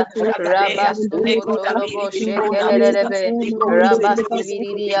mandeya ragadia da ragadia rabasokoto legrona lobo biri librona shekele de lisa be librona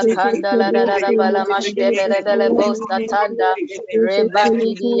rabasibiri ya kandala da da da bala mashebele bele bo satanda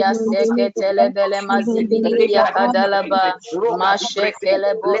rebakidi ya seketele bele mazibiri ya kadala ba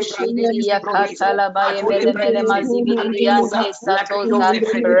mashekele bo shibiri ya katala ba ye mele mele mazibiri ya ande satoza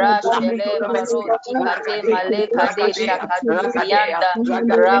rashele barosi kate male kadesha kaduzianda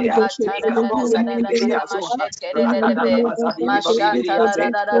rakata da da da da da bala mashekere de de be mashanta da da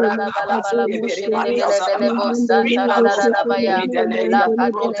da da da da bala bala bushere de bele bele bo santa da da da da baya la kadele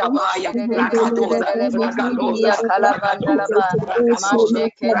bo shere de bele bele bele bo zibiri ya kalabanda la ba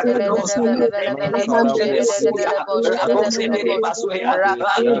mashekete le de de bele bele bele bo shere de de bele bo shere de bele bo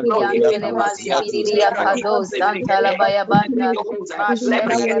rakidi antele mazibiri ya kado santa la baya banda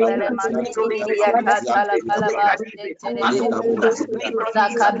mashekere bele mazibiri ya kata la bala ba sete de be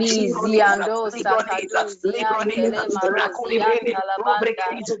Sakabizi ando sakaduzi antele marozi antalabanda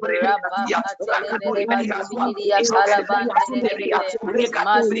rabakatele bele bazibiri ya kalabande de de be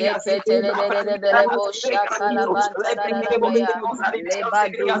maseketele de de bele bo shakalabanta da da da baya leba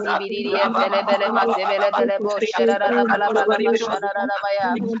duzi biri entele bele mazebele bele bo sherara da bala bala mashara da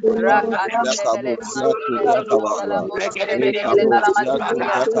baya rakatele bele Yakabo mazibiri Ziatu entele Yakabaraba, bo shere de Le de bele Kabo bala Ziatu mazibiri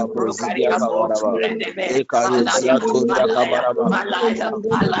ya Yakabo Zidia Kabaraba, Le Kabo Ziatu Yakabaraba,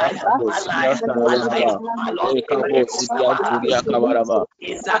 Yakabo Zidia Tarabaraba, Le Kabo Zidiantu Yakabaraba,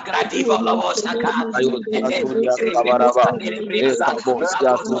 Izagradiva Lavoshaka, Ayo Ziatu Yakabaraba, Le Letebushiribiusa, Kabo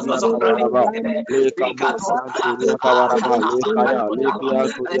Ziatu Yakabaraba, Rakotozozobranikusebe, Le Kabo Ziantu Yakabaraba, Le Kaya, Le Ricatona,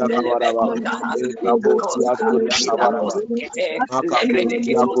 Kiantu Yakabaraba, Lebekunda, Le Kabo Ikakosa, Ziatu Yakabaraba, Ilakosikete, Makabo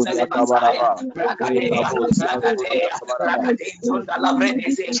Ziatu Legredeketuze Levansaya, Yakabaraba, Le Rakatea, Kabo Ziatu Rakatea, Yakabaraba, Rakatinzunda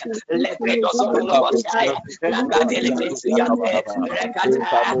Lavredesea, Lekabo Legredosodoloboshaya, Ziatu Rakatele Yakabaraba, Mesiate, Le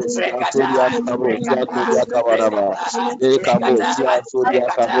Rekata, Kabo Ziatu Rekata, Yakabo Rekata, Ziatu Yakabaraba, Rekata, Le Kabo Rekata, Ziatu Rekata,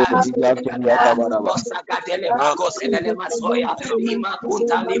 Yakabo Ziatu Rekata, Yakabaraba, Osakatele Makabo Bagosebele Masoya,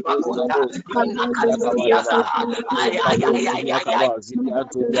 Imakunta Libakunta, Kabo Ziatu Inakatudiaza, Yakabaraba, Le ay, ay, Kabo ay, ay, ay, ay. Yakaba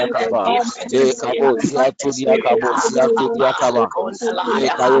Ziatu Yakaba, Dia Le Metesia, Kabo Ziatu Spirit, Yakabo Ziatu Papa, Yakaba, Le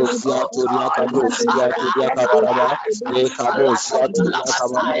Kondalaya, Kayo oh Ziatu God, Yakabo Ziatu Yakabaraba, arise, Le Kabo Ziatu Alakonda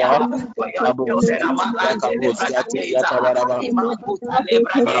Yakabaraba, Labasaya, for your Kabo children, Ziatu Amalante Yakabo Ziatu Lebrakateza, Yakabaraba, Imakuta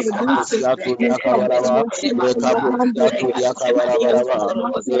Lebradesa, Makabozia Turia Rekatele Kabaraba, Mesukele Le Masuya, Kabozia Turia Rekatele Maria Kabarabaraba,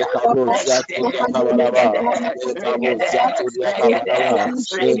 Le Sotorosia, Kabozia Turia Regade, Kabaraba, Regade, Le Kabozia Regade, Turia Kabaraba, Regade,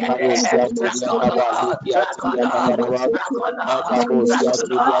 Le Regade, Kabozia Turia Kaba, Rakona, Likia Turia Rakona, Kabaraba, Rakona, Makabozia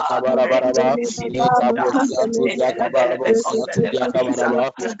Turia Rakona, Kabarabaraba, Le Rekunda, Kabozia Turia Letelebelebe Kabarabozia Turia Koselebradisa,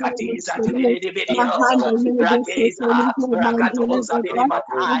 Kabaraba, Rakatiza Videosa, Rakeza, Rakatoza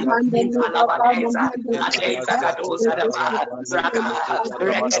Bilimatai, Makabozia Turia Kabaraba, Intalabaneza, Le Lateza Kayazia Katuza Turia Daba, Kabaraba, Raka, Likia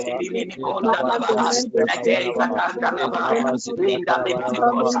Turia Kabaraba, Rekatini Le Kondalaba, Kabazia Turia Lateza Kabaraba, le Kandalaba, kabazia Linda kabarabaraba,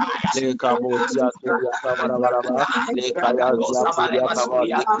 Libanikosaya, le kabozia turia kabarabaraba, le kayazia Rakadosa Vale turia kaba,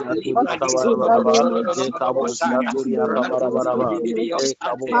 Masuya, le kia turia Libradizo kabarabaraba, le kabozia Shaya, turia Rakadosa kabarabaraba, le Vidiosate,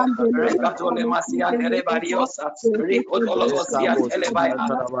 kabozia Recatole Masiandele Bariosa, Ricotolo le Mosiantele kabozia Baya,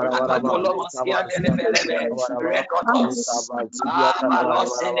 kabarabaraba, Racatolo le Mosiandele kabazia turia Belebe, kabaraba, Rekotos.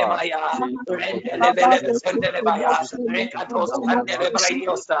 Balosenemaya. Rendelebele sendelebaya. Rekatos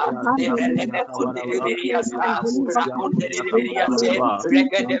kandelebradiosa. Lebelebe kundeleberiasa. Rakundeleberiase.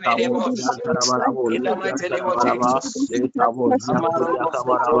 Regedebedebos. In the mighty name of Jesus. Thank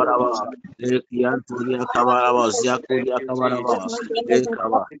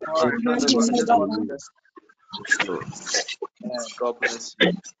you, Jesus. Before I God bless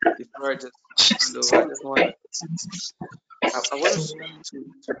you. Before I just hand over, I want us to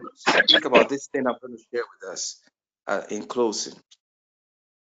think about this thing I'm going to share with us in closing.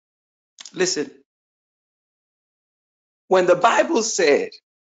 Listen, when the Bible said,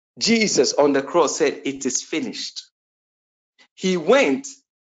 Jesus on the cross said, it is finished. He went,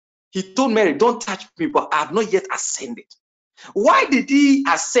 he told Mary, don't touch me, but I have not yet ascended. Why did he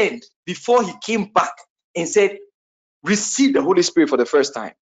ascend before he came back and said, receive the Holy Spirit for the first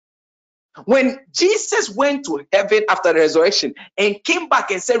time? When Jesus went to heaven after the resurrection and came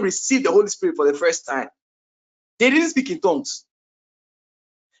back and said, receive the Holy Spirit for the first time, they didn't speak in tongues.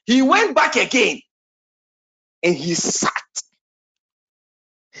 He went back again and he sat.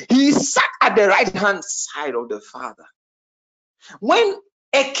 He sat at the right hand side of the Father. When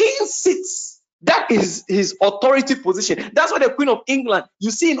a king sits, that is his authority position. That's why the Queen of England,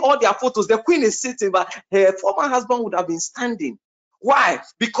 you see in all their photos, the Queen is sitting, but her former husband would have been standing. Why?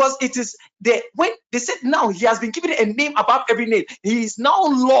 Because it is when they said now he has been given a name above every name. He is now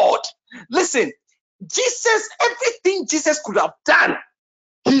Lord. Listen, Jesus, everything Jesus could have done,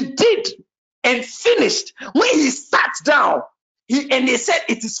 he did and finished. When he sat down, and they said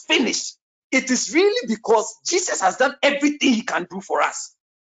it is finished. It is really because Jesus has done everything he can do for us.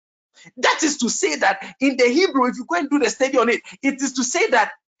 That is to say that in the Hebrew, if you go and do the study on it, it is to say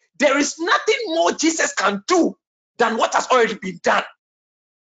that there is nothing more Jesus can do than what has already been done.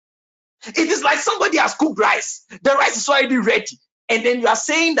 It is like somebody has cooked rice. The rice is already ready. And then you are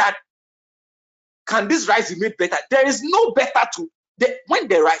saying that, can this rice be made better? There is no better when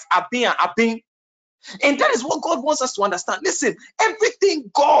the rice are being. And that is what God wants us to understand. Listen,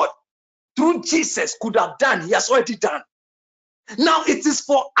 everything God through Jesus could have done, he has already done. Now it is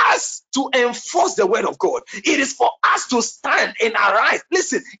for us to enforce the word of God. It is for us to stand and arise.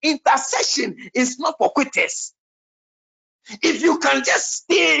 Listen, intercession is not for quitters. If you can just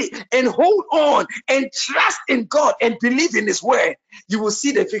stay and hold on and trust in God and believe in his word, you will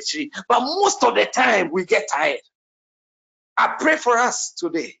see the victory. But most of the time we get tired. I pray for us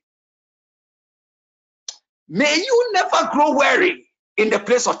today. May you never grow weary in the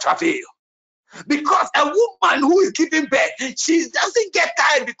place of travail. Because a woman who is giving birth, she doesn't get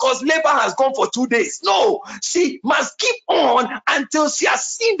tired because labor has gone for 2 days. No, she must keep on until she has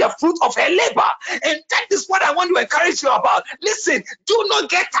seen the fruit of her labor. And that is what I want to encourage you about. Listen, do not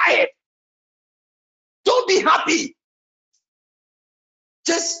get tired. Don't be happy.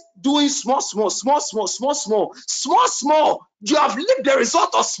 Just doing small. You have lived the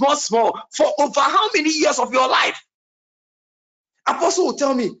result of small for over how many years of your life? Apostle will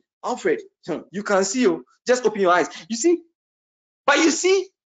tell me, Alfred, you can see, just open your eyes. You see? But you see,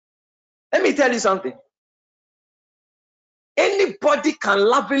 let me tell you something. Anybody can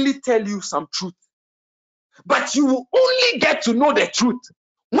lovingly tell you some truth, but you will only get to know the truth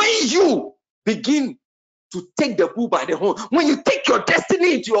when you begin to take the bull by the horn. When you take your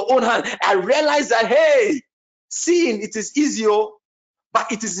destiny into your own hand, I realize that, hey, seeing it is easy,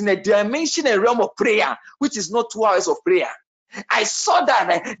 but it is in a dimension and realm of prayer, which is not 2 hours of prayer. I saw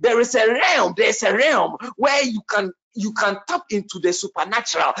that there's a realm where you can tap into the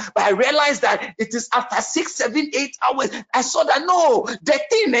supernatural. But I realized that it is after 6, 7, 8 hours. I saw that no, the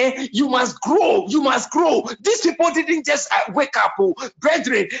thing, you must grow. These people didn't just wake up,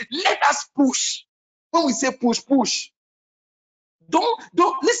 brethren. Let us push. When we say push.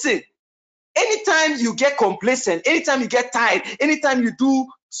 Don't listen. Anytime you get complacent, anytime you get tired, anytime you do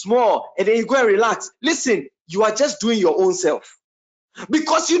small and then you go and relax, listen, you are just doing your own self.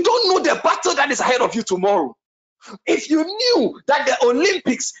 Because you don't know the battle that is ahead of you tomorrow. If you knew that the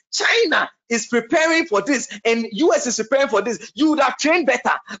Olympics, China is preparing for this and US is preparing for this, you would have trained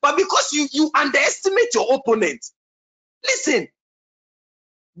better. But because you underestimate your opponent, listen,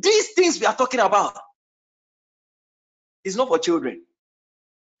 these things we are talking about is not for children.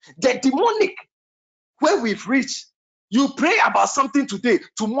 The demonic, where we've reached, you pray about something today,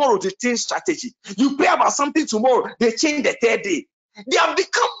 tomorrow they change strategy. You pray about something tomorrow, they change the third day. They have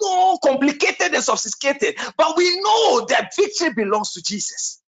become more complicated and sophisticated, but we know that victory belongs to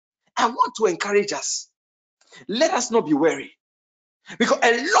Jesus. I want to encourage us. Let us not be weary, because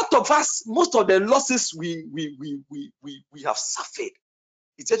a lot of us, most of the losses we have suffered,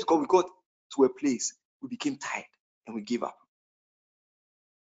 it's just because we got to a place we became tired and we gave up.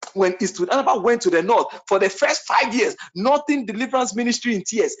 When Eastwood Anaba went to the north for the first 5 years, nothing, deliverance ministry in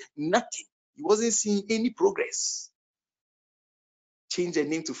tears, nothing. He wasn't seeing any progress. Changed the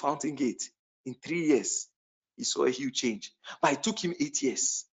name to Fountain Gate. In 3 years, he saw a huge change. But it took him 8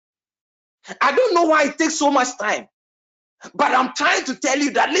 years. I don't know why it takes so much time. But I'm trying to tell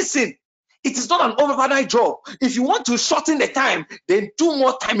you that, listen, it is not an overnight job. If you want to shorten the time, then do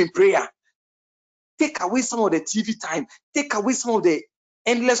more time in prayer. Take away some of the TV time. Take away some of the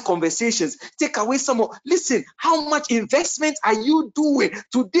endless conversations. Take away some of, listen, how much investment are you doing?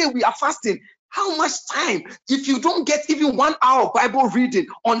 Today we are fasting. How much time? If you don't get even 1 hour of Bible reading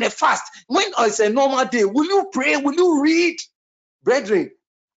on a fast, when it's a normal day, will you pray? Will you read? Brethren,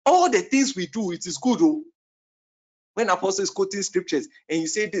 all the things we do, it is good. Oh. When Apostle is quoting scriptures and you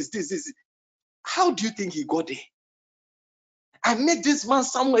say this, how do you think he got there? I met this man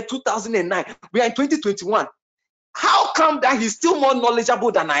somewhere 2009. We are in 2021. How come that he's still more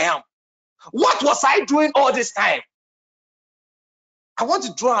knowledgeable than I am? What was I doing all this time? I want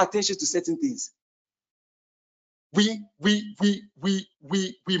to draw our attention to certain things. We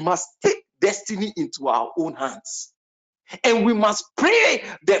must take destiny into our own hands. And we must pray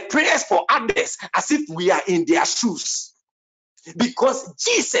the prayers for others as if we are in their shoes. Because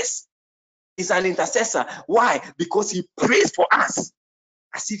Jesus is an intercessor. Why? Because he prays for us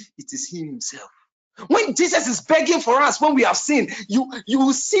as if it is him himself. When Jesus is begging for us, when we have sinned, you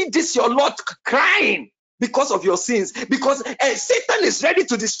will see this, your Lord crying because of your sins. Because Satan is ready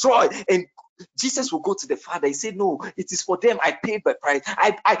to destroy. And Jesus will go to the Father. He said, no, it is for them. I paid my price.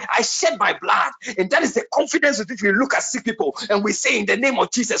 I shed my blood. And that is the confidence with which we look at sick people and we say in the name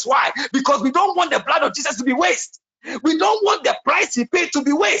of Jesus. Why? Because we don't want the blood of Jesus to be wasted. We don't want the price he paid to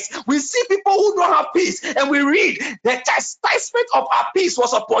be wasted. We see people who don't have peace and we read the chastisement of our peace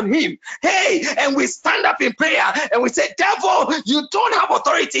was upon him. Hey, and we stand up in prayer and we say, devil, you don't have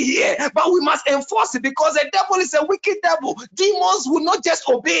authority here, but we must enforce it because the devil is a wicked devil. Demons will not just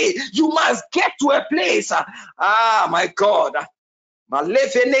obey. You must get to a place. My God.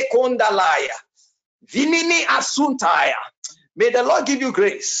 Malefene kondalaya. Vinini asuntaya. May the Lord give you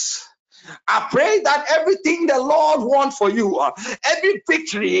grace. I pray that everything the Lord wants for you, every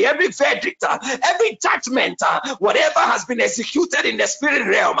victory, every verdict, every judgment, whatever has been executed in the spirit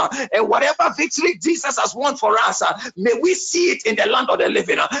realm, and whatever victory Jesus has won for us, may we see it in the land of the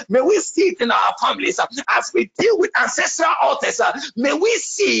living. May we see it in our families as we deal with ancestral altars. May we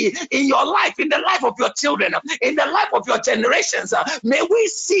see in your life, in the life of your children, in the life of your generations. May we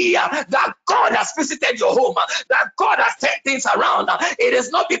see that God has visited your home, that God has turned things around. It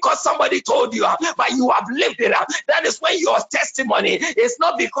is not because somebody told you, but you have lived it. That is when your testimony is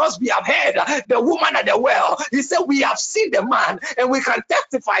not because we have heard the woman at the well. He said, we have seen the man and we can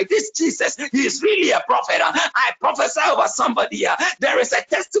testify this Jesus, he is really a prophet. I prophesy over somebody. There is a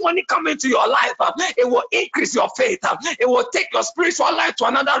testimony coming to your life. It will increase your faith. It will take your spiritual life to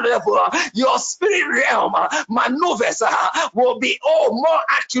another level. Your spirit realm maneuvers will be more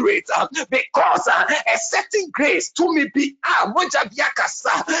accurate because a certain grace to me be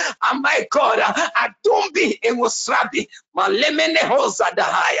my God, I don't be in Musrabi.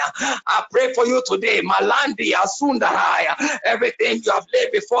 I pray for you today, Malandi Asundahaya. Everything you have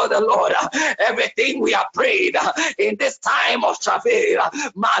laid before the Lord, everything we have prayed in this time of travail,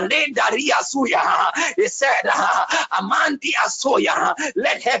 Malinda Riasuya. He said, Amandi Asoya,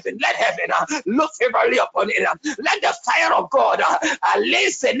 let heaven look favorably upon it. Let the fire of God,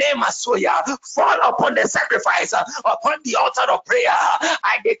 fall upon the sacrifice, upon the altar of prayer.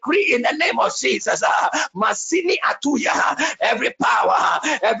 I decree in the name of Jesus, Masini Atuya, every power,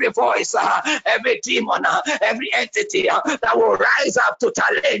 every voice, every demon, every entity that will rise up to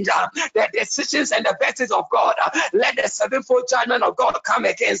challenge the decisions and the verses of God, let the sevenfold judgment of God come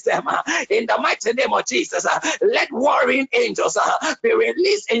against them. In the mighty name of Jesus, let warring angels be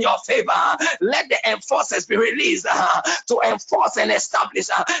released in your favor. Let the enforcers be released to enforce and establish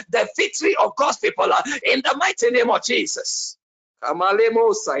the victory of God's people in the mighty name of Jesus.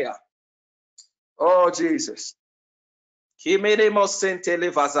 Oh, Jesus. I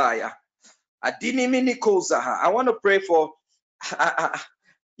want to pray for,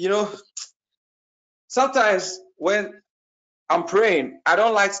 sometimes when I'm praying, I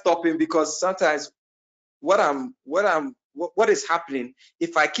don't like stopping because sometimes what is happening,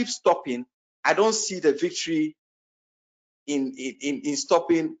 if I keep stopping, I don't see the victory in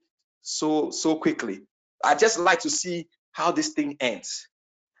stopping so quickly. I just like to see how this thing ends.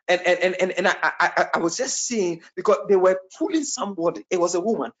 And I was just seeing, because they were pulling somebody. It was a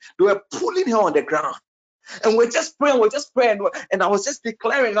woman. They were pulling her on the ground. And we're just praying, and I was just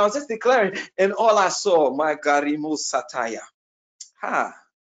declaring, and all I saw, my Garimu Sataya.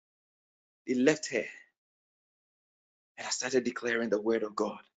 He left her. And I started declaring the word of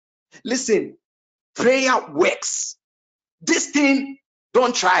God. Listen, prayer works. This thing,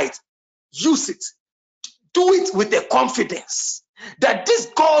 don't try it. Use it. Do it with the confidence that this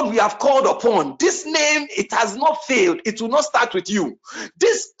God we have called upon, this name, it has not failed. It will not start with you.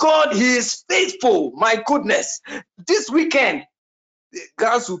 This God, he is faithful. My goodness. This weekend,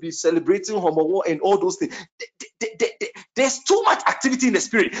 guys will be celebrating Homo and all those things. There's too much activity in the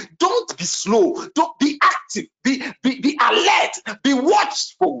spirit. Don't be slow. Don't be active. Be alert. Be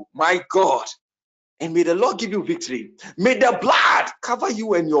watchful. My God. And may the Lord give you victory. May the blood cover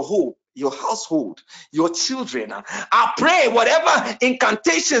you and your home, your household, your children. I pray whatever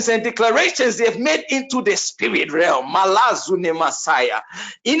incantations and declarations they've made into the spirit realm. Malazune Masaya.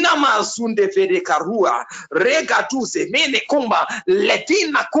 Inamazunde Vede Karua. Regaduze Mene Kumba.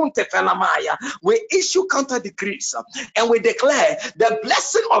 Ledina Kunte Fenamaya. We issue counter decrees and we declare the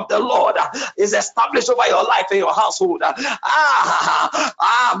blessing of the Lord is established over your life and your household.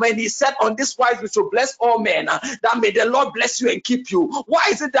 When he said on this wise we should bless all men, that may the Lord bless you and keep you. Why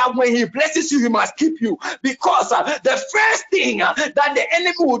is it that when he blesses you, he must keep you? Because the first thing that the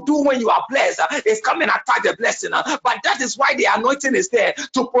enemy will do when you are blessed is come and attack the blessing. But that is why the anointing is there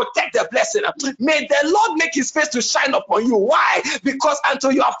to protect the blessing. May the Lord make his face to shine upon you. Why? Because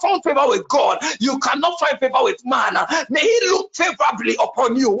until you have found favor with God, you cannot find favor with man. May he look favorably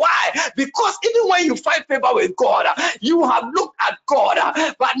upon you. Why? Because even when you find favor with God, you have looked at God,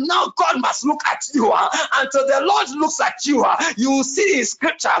 but now God must look at you. Until the Lord looks at you, you will see in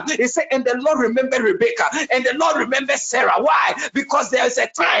scripture, it said, and the Lord remembered Rebekah, and the Lord remembered Sarah. Why? Because there is a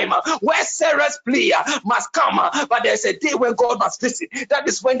time where Sarah's plea must come, but there's a day when God must visit. That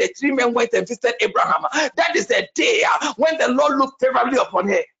is when the three men went and visited Abraham. That is the day when the Lord looked favorably upon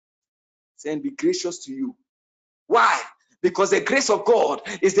her. Saying, be gracious to you. Why? Because the grace of God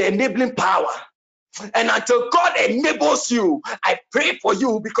is the enabling power. And until God enables you, I pray for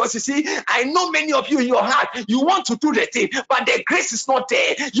you, because you see, I know many of you in your heart, you want to do the thing, but the grace is not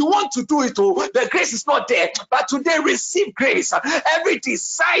there. You want to do it, the grace is not there. But today, receive grace. Every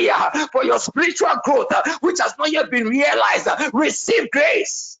desire for your spiritual growth, which has not yet been realized, receive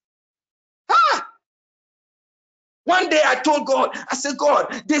grace. One day I told God, I said,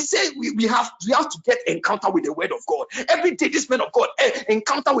 God, they say we have to get encounter with the word of God. Every day, this man of God,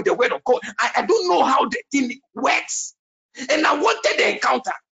 encounter with the word of God. I don't know how the thing works. And I wanted the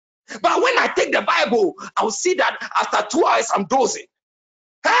encounter. But when I take the Bible, I'll see that after 2 hours, I'm dozing.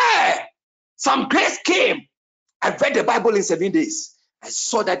 Hey, some grace came. I read the Bible in 7 days. I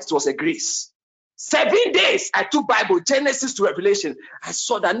saw that it was a grace. 7 days, I took Bible, Genesis to Revelation. I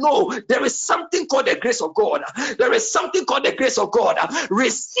saw that, no, there is something called the grace of God. There is something called the grace of God.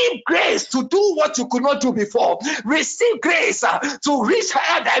 Receive grace to do what you could not do before. Receive grace to reach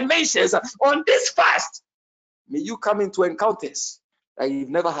higher dimensions on this fast. May you come into encounters that you've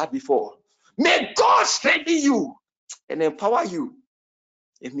never had before. May God strengthen you and empower you.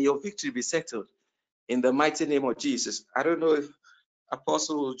 And may your victory be settled in the mighty name of Jesus. I don't know if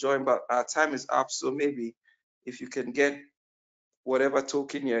Apostle will join, but our time is up. So maybe if you can get whatever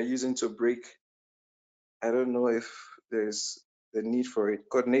token you're using to break, I don't know if there's the need for it.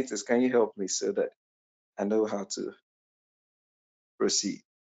 Coordinators, can you help me so that I know how to proceed?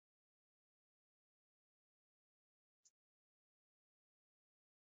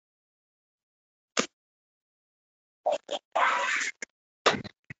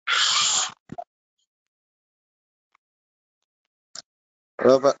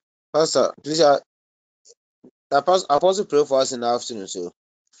 Robert, Pastor, please, Apostle pray for us in the afternoon, so.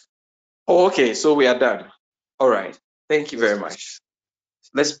 Oh, okay, so we are done. All right. Thank you Yes, very please. much.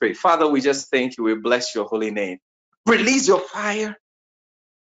 Let's pray. Father, we just thank you. We bless your holy name. Release your fire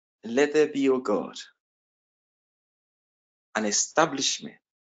and let there be, oh God, an establishment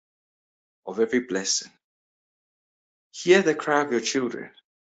of every blessing. Hear the cry of your children,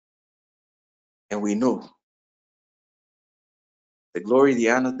 and we know the glory,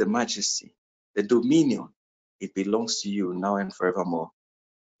 the honor, the majesty, the dominion, it belongs to you now and forevermore.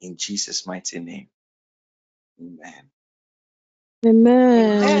 In Jesus' mighty name. Amen.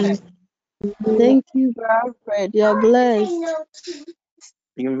 Amen. Thank you, Prophet. You're blessed.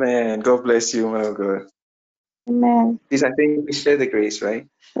 Amen. God bless you, man of God. Amen. Please, I think we share the grace, right?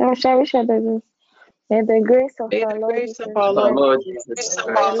 Shall we share the May the grace of May our the Lord grace of Jesus our Our Lord Christ, Lord Jesus Jesus the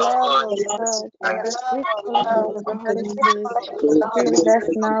Christ, Christ, love of the God, and the sweet love fellowship of of the God, Holy Spirit the be with us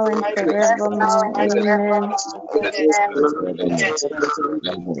now and forevermore. Amen. the grace of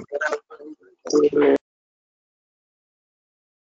Forevermore. God,